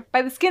made it through.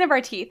 By the skin of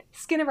our teeth.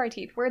 Skin of our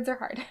teeth. Words are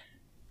hard.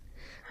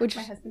 Which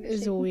my husband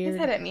is a weird. His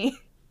head at me.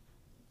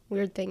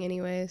 Weird thing,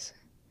 anyways.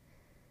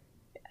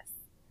 Yes.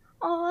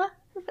 Aw,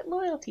 a bit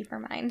loyalty for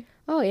mine.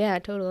 Oh yeah,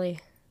 totally.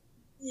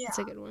 Yeah, that's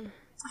a good one.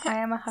 I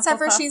am a Hufflepuff. Except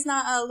for she's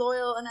not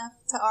loyal enough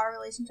to our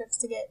relationships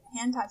to get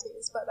hand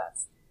tattoos, but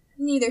that's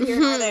neither here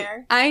nor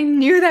there. I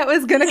knew that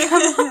was gonna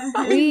come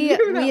up. we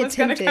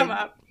attempted come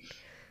up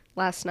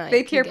last night.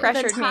 They peer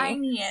pressured the me.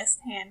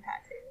 Tiniest hand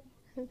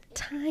tattoo.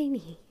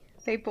 Tiny.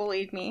 They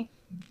bullied me.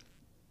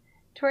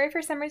 Tori,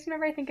 for some reason,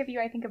 whenever I think of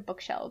you, I think of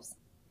bookshelves.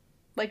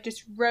 Like,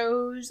 just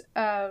rows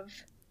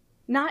of,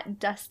 not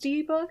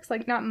dusty books,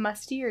 like, not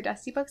musty or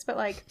dusty books, but,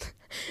 like,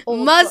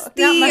 old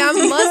musty,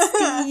 I'm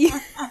musty.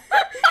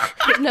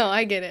 No,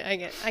 I get it.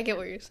 I get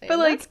what you're saying. But,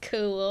 like, that's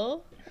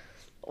cool.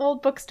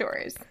 Old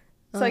bookstores.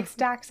 So, like,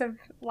 stacks of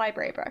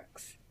library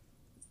books.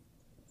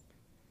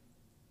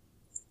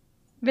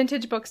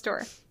 Vintage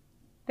bookstore.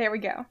 There we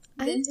go.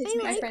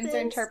 My friends are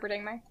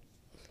interpreting my...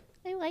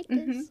 I like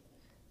this.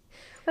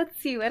 Let's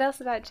see, what else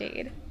about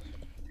Jade?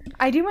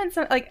 I do want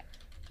some, like...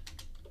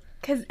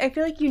 Because I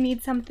feel like you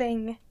need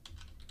something...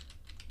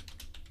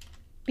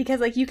 Because,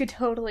 like, you could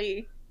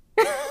totally...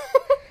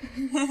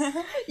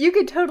 you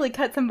could totally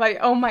cut somebody.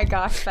 Oh my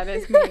gosh, that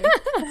is mean.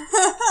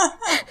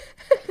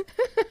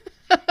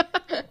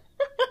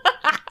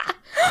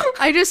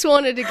 I just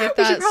wanted to get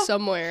that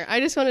somewhere.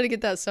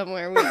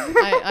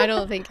 I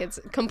don't think it's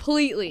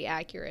completely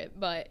accurate,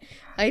 but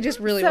I just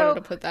really wanted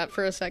to put that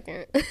for a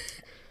second.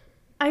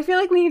 I feel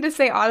like we need to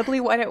say audibly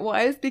what it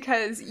was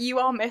because you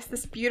all missed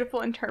this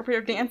beautiful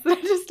interpretive dance that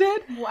I just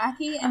did.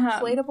 Wacky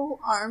inflatable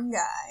arm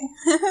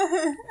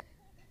guy.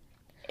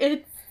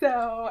 It's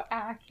so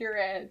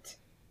accurate.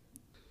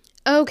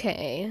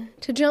 Okay,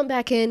 to jump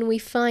back in, we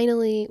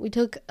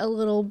took a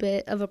little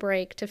bit of a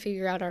break to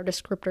figure out our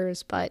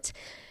descriptors, but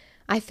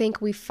I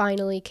think we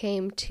finally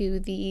came to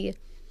the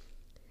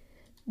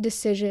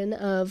decision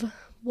of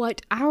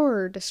what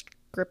our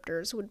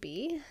descriptors would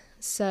be.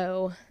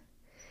 So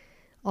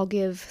I'll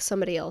give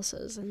somebody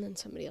else's, and then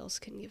somebody else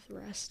can give the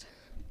rest.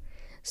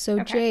 So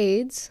okay.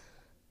 Jade's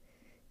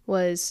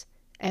was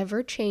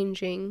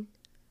ever-changing,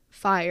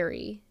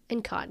 fiery,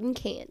 and cotton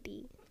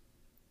candy.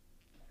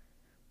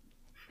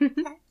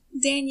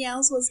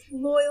 Danielle's was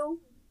loyal,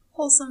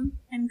 wholesome,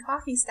 and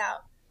coffee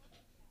stout,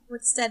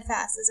 with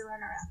steadfast as a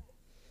runner-up.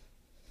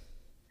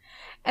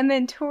 And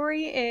then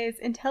Tori is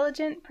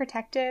intelligent,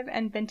 protective,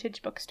 and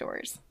vintage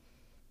bookstores.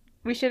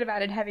 We should have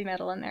added heavy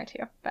metal in there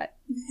too, but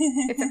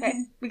it's okay.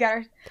 We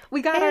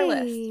got our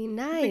list.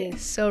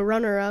 Nice. So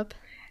runner-up.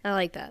 I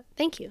like that.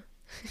 Thank you.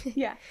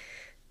 Yeah.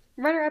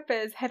 Runner-up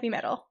is heavy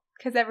metal,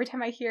 because every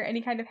time I hear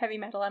any kind of heavy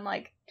metal, I'm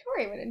like,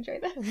 Tori would enjoy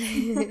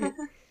this.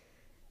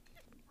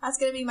 That's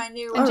gonna be my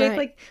new And one. Jake,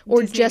 like,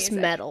 Or Disney just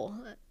music. metal.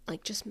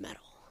 Like, just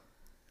metal.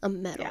 A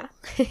metal.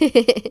 Yeah.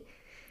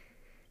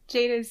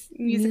 Jade is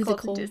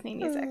musical to Disney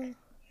music.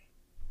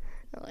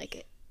 I like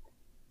it.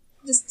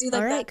 Just do like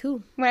All right, that.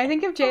 cool. When I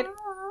think of Jade,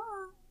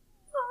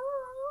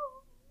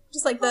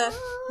 Just like the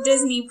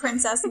Disney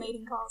princess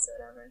mating calls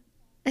or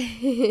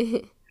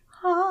whatever.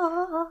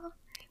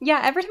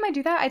 yeah, every time I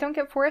do that, I don't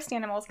get forest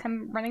animals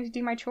come running to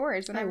do my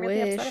chores, and I I'm really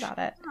wish. upset about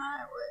it.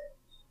 I would.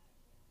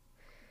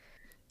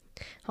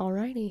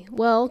 Alrighty.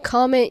 Well,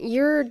 comment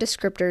your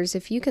descriptors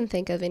if you can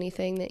think of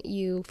anything that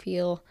you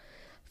feel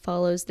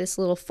follows this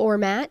little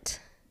format.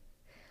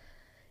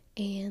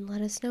 And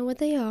let us know what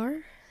they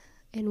are.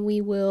 And we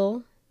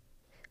will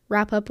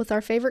wrap up with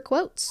our favorite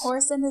quotes.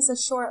 Or send us a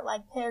short,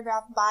 like,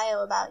 paragraph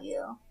bio about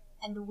you,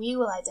 and we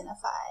will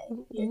identify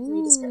your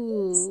 3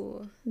 descriptors.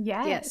 Ooh.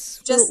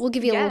 Yes. Just- we'll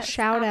give you a little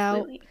shout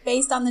absolutely.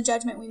 Based on the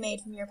judgment we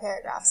made from your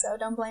paragraph, so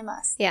don't blame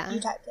us. Yeah.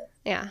 You typed it.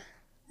 Yeah.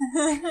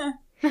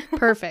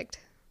 Perfect.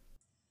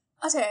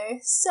 Okay,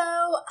 so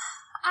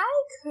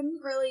I couldn't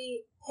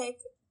really pick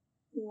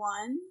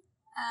one.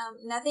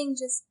 Nothing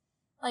just,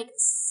 like,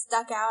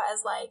 stuck out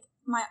as, like,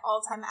 my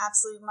all-time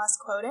absolute must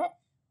quote it.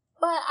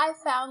 But I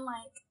found,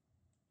 like,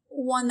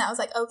 one that was,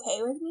 like,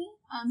 okay with me.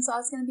 So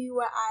that's going to be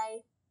what I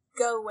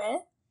go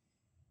with.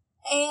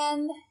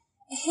 And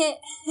it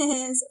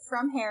is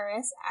from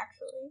Harris,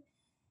 actually.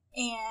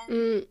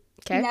 And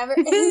Okay.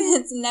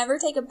 it's never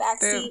take a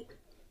back Boom. seat,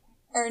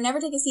 or never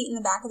take a seat in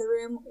the back of the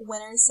room.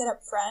 Winners sit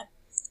up front.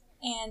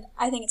 And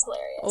I think it's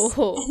hilarious.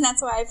 Oh. And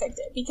that's why I picked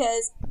it,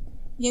 because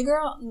your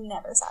girl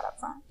never sat up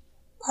front.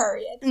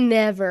 Period.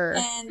 Never.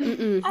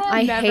 And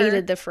I Never.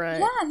 hated the front.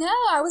 yeah, no,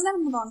 I was never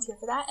going to volunteer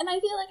for that. And I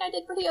feel like I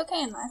did pretty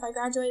okay in life. I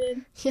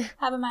graduated, Yeah.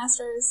 have a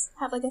master's,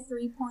 have like a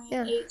 3.8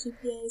 Yeah.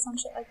 GPA, some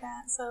shit like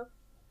that. So,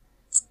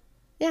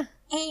 Yeah.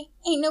 ain't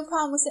no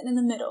problem with sitting in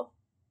the middle.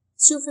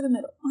 Shoot for the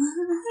middle.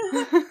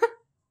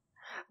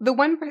 The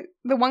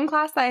one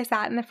class that I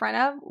sat in the front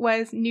of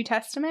was New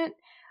Testament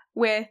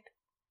with,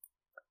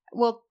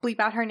 we'll bleep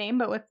out her name,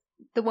 but with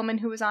the woman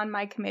who was on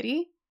my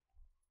committee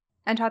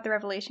and taught the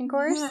Revelation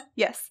course. Yeah.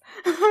 Yes.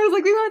 I was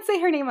like, we won't say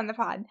her name on the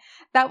pod.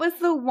 That was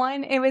the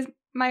one, it was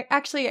my,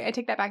 actually, I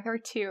take that back, there were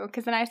 2,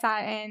 because then I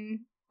sat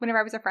in, whenever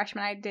I was a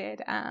freshman, I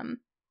did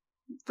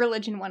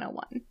Religion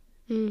 101,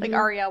 like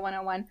REL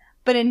 101,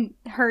 but in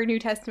her New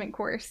Testament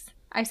course,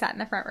 I sat in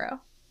the front row.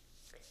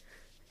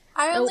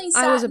 I only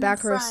sat I was a in the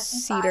back row front if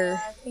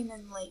seater. I came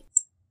in late.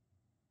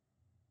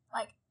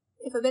 Like,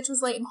 if a bitch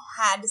was late and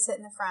had to sit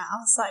in the front, I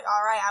was like,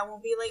 all right, I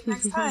won't be late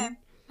next time.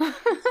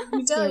 Let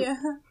me tell you.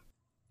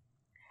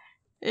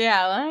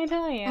 Yeah, let me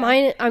tell you.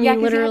 Mine, I mean, 'cause you had to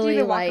do literally,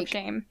 the walk of like,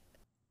 shame.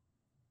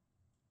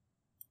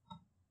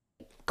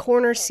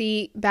 corner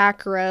seat,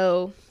 back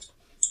row.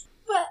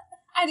 But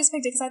I just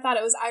picked it because I thought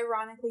it was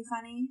ironically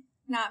funny,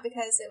 not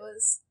because it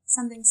was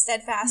something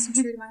steadfast and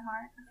true to my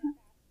heart.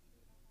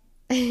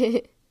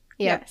 Yep.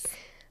 Yes.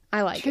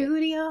 I like it. True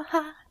to your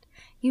heart,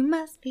 you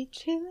must be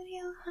true to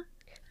your heart.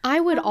 I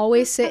would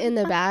always sit in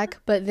the back,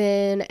 but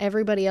then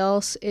everybody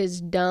else is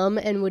dumb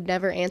and would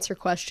never answer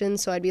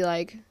questions, so I'd be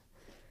like,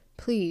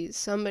 please,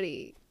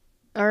 somebody.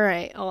 All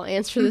right, I'll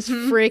answer this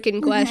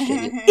freaking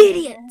question, you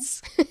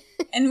idiots.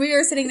 And we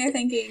were sitting there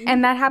thinking,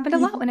 And that happened a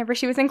lot whenever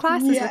she was in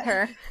classes Yeah. with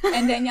her.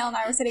 and Danielle and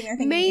I were sitting there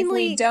thinking,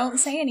 Mainly- if we don't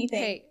say anything,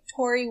 Hey.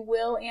 Tori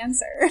will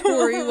answer.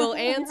 Tori will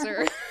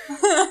answer.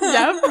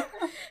 Yep.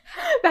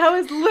 That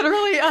was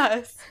literally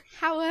us.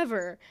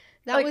 However,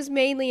 that Like- was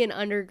mainly in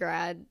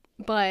undergrad,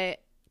 but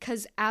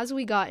because as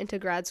we got into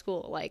grad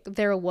school, like,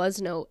 there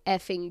was no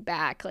effing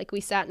back. Like, we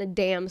sat in a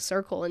damn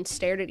circle and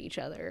stared at each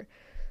other.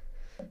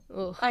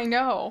 Ugh. I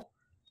know.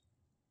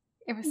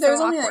 It was There was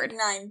so only awkward. like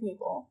 9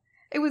 people,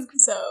 It was,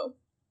 so.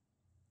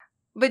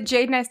 but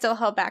Jade and I still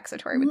held back so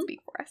Tori would speak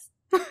for us.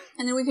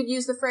 And then we could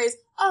use the phrase,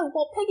 oh,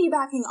 well,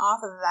 piggybacking off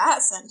of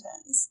that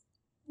sentence.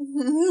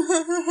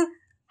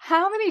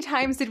 How many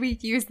times did we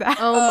use that?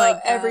 Oh my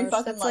gosh. every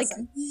fucking That's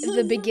lesson. like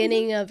the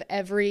beginning of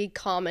every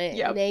comment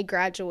Yep. in a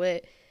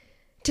graduate.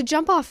 To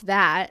jump off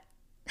that,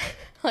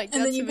 like,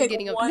 And that's then you the pick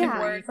beginning of one every.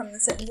 word from the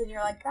sentence and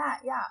you're like, that,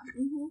 yeah.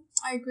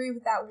 I agree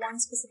with that one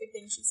specific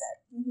thing she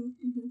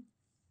said.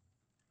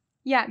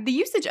 Yeah, the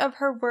usage of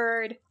her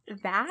word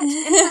that in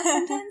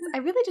that sentence, I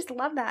really just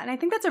love that. And I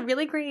think that's a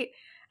really great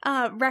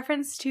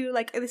reference to,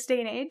 like, this day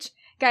and age.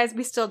 Guys,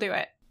 we still do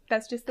it.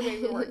 That's just the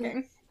way we're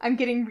working. I'm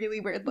getting really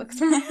weird looks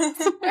from my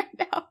husband right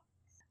now.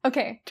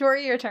 Okay,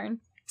 Tori, your turn.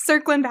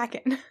 Circling back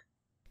in.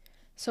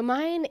 So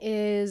mine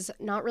is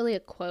not really a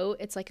quote,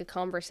 it's like a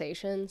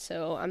conversation.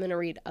 So I'm going to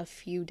read a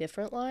few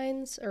different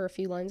lines, or a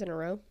few lines in a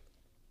row.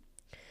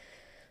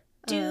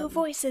 Do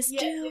voices.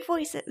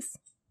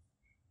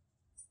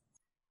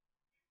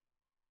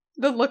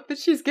 The look that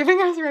she's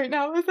giving us right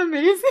now is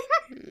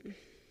amazing.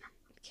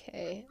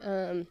 Okay.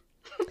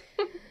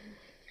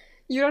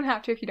 You don't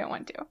have to if you don't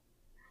want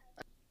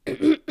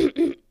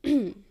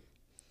to.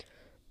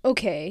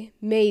 Okay,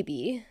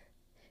 maybe.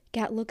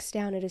 Gat looks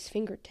down at his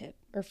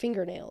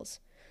fingernails.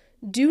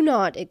 Do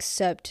not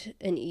accept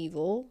an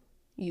evil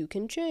you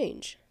can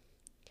change.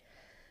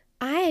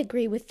 I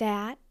agree with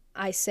that,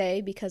 I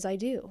say, because I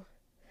do.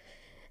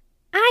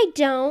 I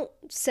don't,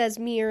 says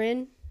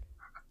Mirren.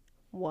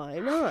 Why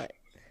not?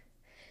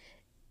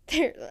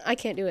 I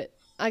can't do it.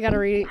 I gotta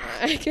read it.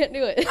 I can't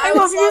do it. I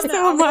love you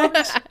so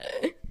much.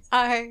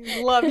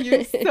 I love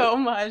you so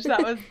much.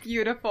 That was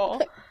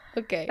beautiful.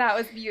 Okay. That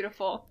was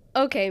beautiful.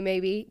 Okay,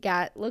 maybe.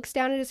 Gat looks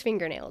down at his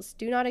fingernails.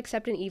 Do not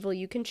accept an evil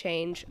you can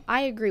change.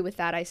 I agree with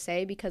that, I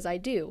say, because I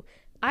do.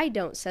 I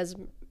don't, says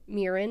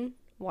Mirren.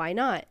 Why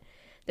not?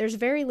 There's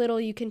very little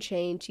you can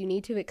change. You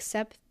need to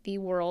accept the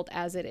world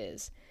as it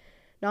is.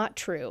 Not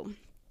true.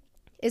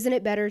 Isn't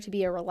it better to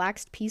be a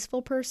relaxed,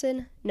 peaceful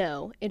person?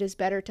 No, it is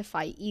better to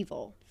fight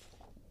evil.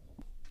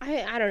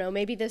 I don't know,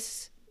 maybe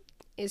this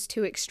is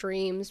two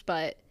extremes,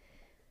 but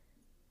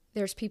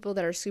there's people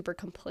that are super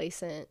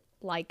complacent,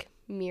 like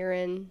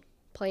Mirren,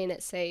 playing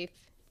it safe,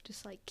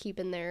 just like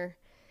keeping their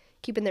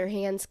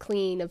hands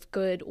clean of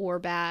good or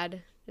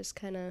bad, just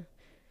kind of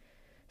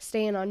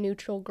staying on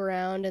neutral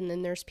ground. And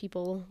then there's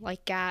people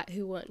like Gat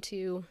who want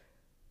to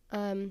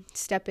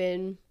step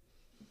in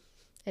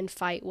and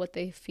fight what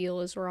they feel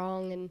is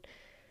wrong. And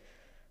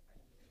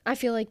I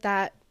feel like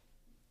that,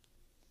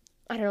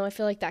 I don't know, I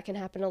feel like that can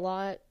happen a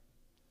lot,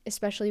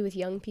 especially with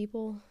young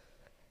people.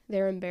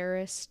 They're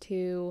embarrassed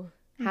to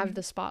have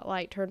the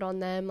spotlight turned on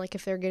them. Like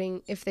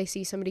if they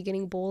see somebody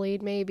getting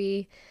bullied,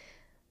 maybe,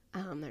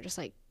 they're just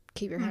like,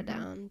 keep your head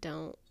down.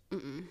 Don't.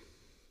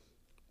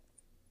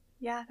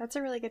 Yeah, that's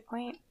a really good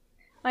point.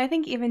 Well, I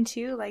think even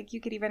too, like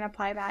you could even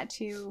apply that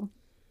to,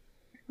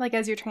 like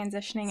as you're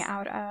transitioning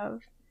out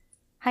of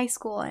high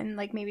school and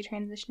like maybe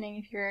transitioning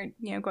if you're,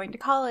 going to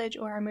college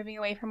or moving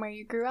away from where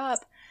you grew up,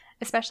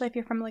 especially if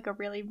you're from like a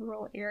really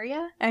rural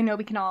area. I know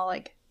we can all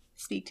like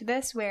speak to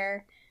this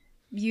where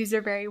views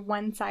are very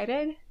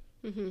one-sided.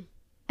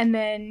 And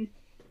then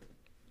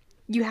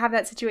you have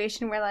that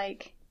situation where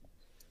like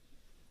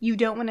you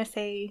don't want to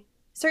say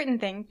certain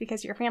things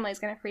because your family is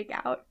going to freak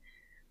out,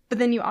 but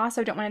then you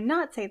also don't want to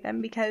not say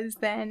them because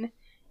then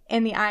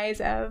in the eyes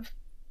of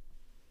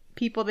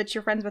people that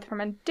you're friends with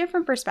from a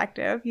different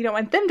perspective, you don't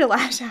want them to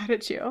lash out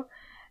at you.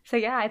 So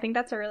yeah, I think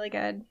that's a really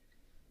good,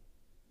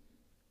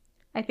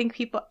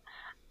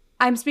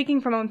 I'm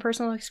speaking from my own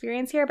personal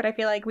experience here, but I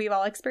feel like we've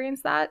all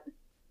experienced that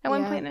at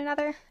one point or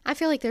another. I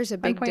feel like there's a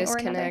big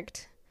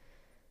disconnect.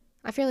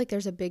 I feel like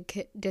there's a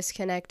big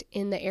disconnect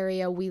in the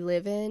area we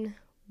live in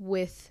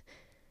with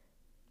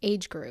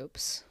age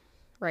groups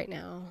right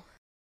now.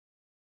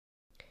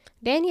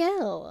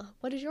 Danielle,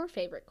 what is your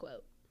favorite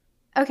quote?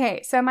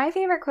 Okay, so my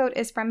favorite quote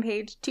is from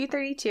page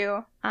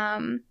 232.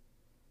 And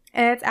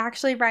it's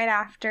actually right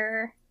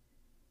after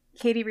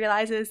Katie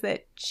realizes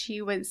that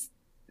she was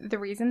the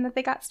reason that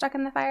they got stuck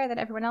in the fire, that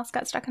everyone else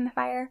got stuck in the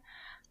fire.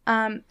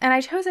 And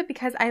I chose it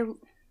because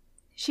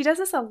she does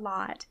this a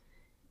lot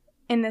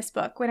in this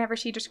book. Whenever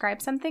she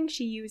describes something,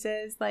 she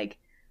uses like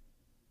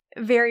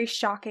very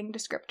shocking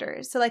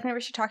descriptors. So like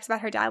whenever she talks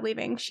about her dad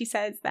leaving, she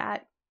says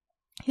that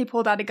he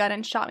pulled out a gun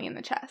and shot me in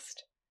the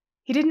chest.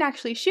 He didn't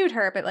actually shoot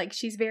her, but like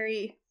she's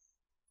very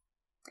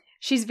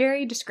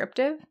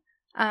descriptive.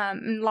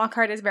 And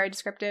Lockhart is very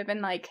descriptive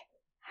in like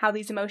how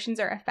these emotions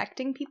are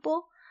affecting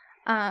people.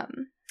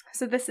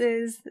 So this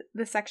is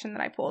the section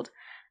that I pulled.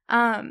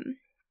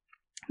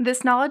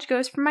 This knowledge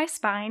goes from my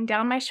spine,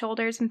 down my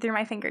shoulders, and through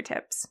my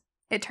fingertips.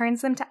 It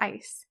turns them to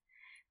ice.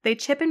 They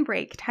chip and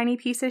break, tiny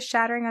pieces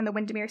shattering on the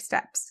Windermere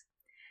steps.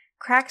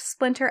 Cracks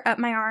splinter up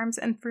my arms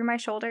and through my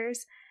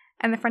shoulders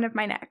and the front of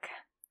my neck.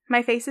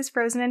 My face is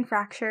frozen and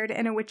fractured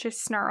in a witch's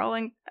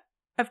snarling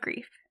of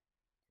grief.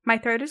 My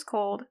throat is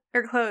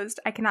closed,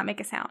 I cannot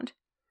make a sound.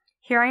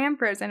 Here I am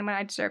frozen when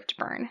I deserve to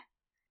burn.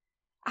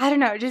 I don't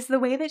know, just the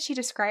way that she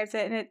describes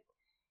it, and it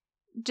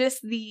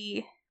just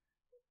the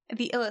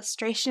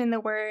illustration in the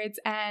words,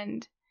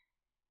 and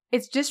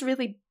it's just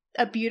really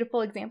a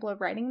beautiful example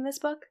of writing in this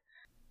book.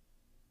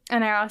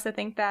 And I also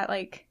think that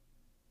like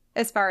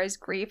as far as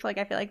grief, like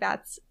I feel like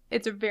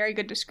it's a very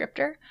good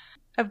descriptor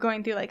of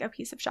going through like a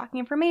piece of shocking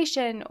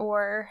information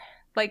or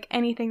like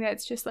anything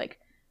that's just like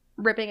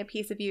ripping a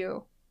piece of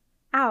you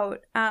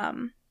out.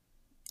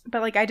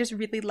 But like I just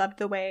really loved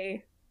the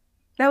way,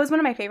 that was one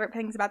of my favorite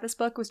things about this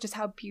book, was just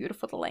how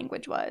beautiful the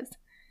language was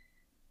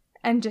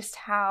and just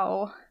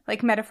how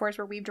like metaphors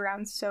were weaved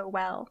around so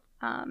well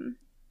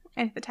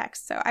into the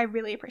text. So I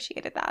really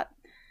appreciated that.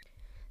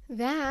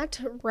 That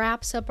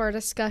wraps up our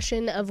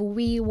discussion of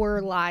We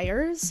Were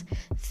Liars.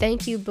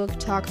 Thank you, Book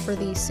Talk, for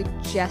the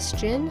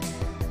suggestion.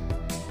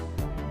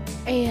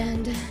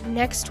 And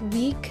next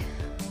week,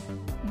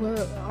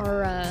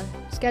 our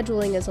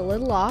scheduling is a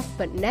little off,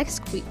 but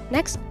next week,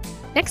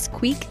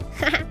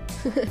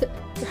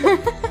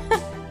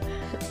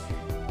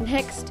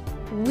 next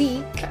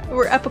week,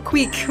 We're up a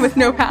creek with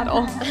no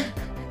paddle.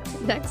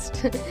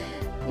 next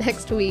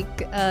week,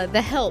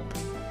 The Help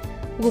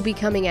will be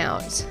coming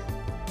out.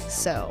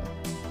 So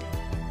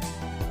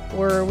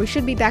we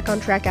should be back on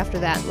track after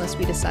that, unless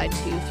we decide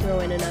to throw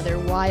in another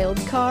wild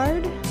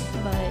card.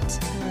 But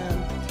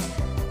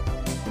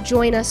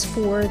join us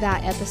for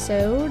that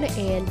episode,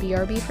 and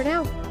BRB for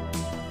now.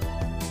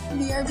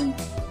 BRB.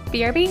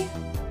 BRB.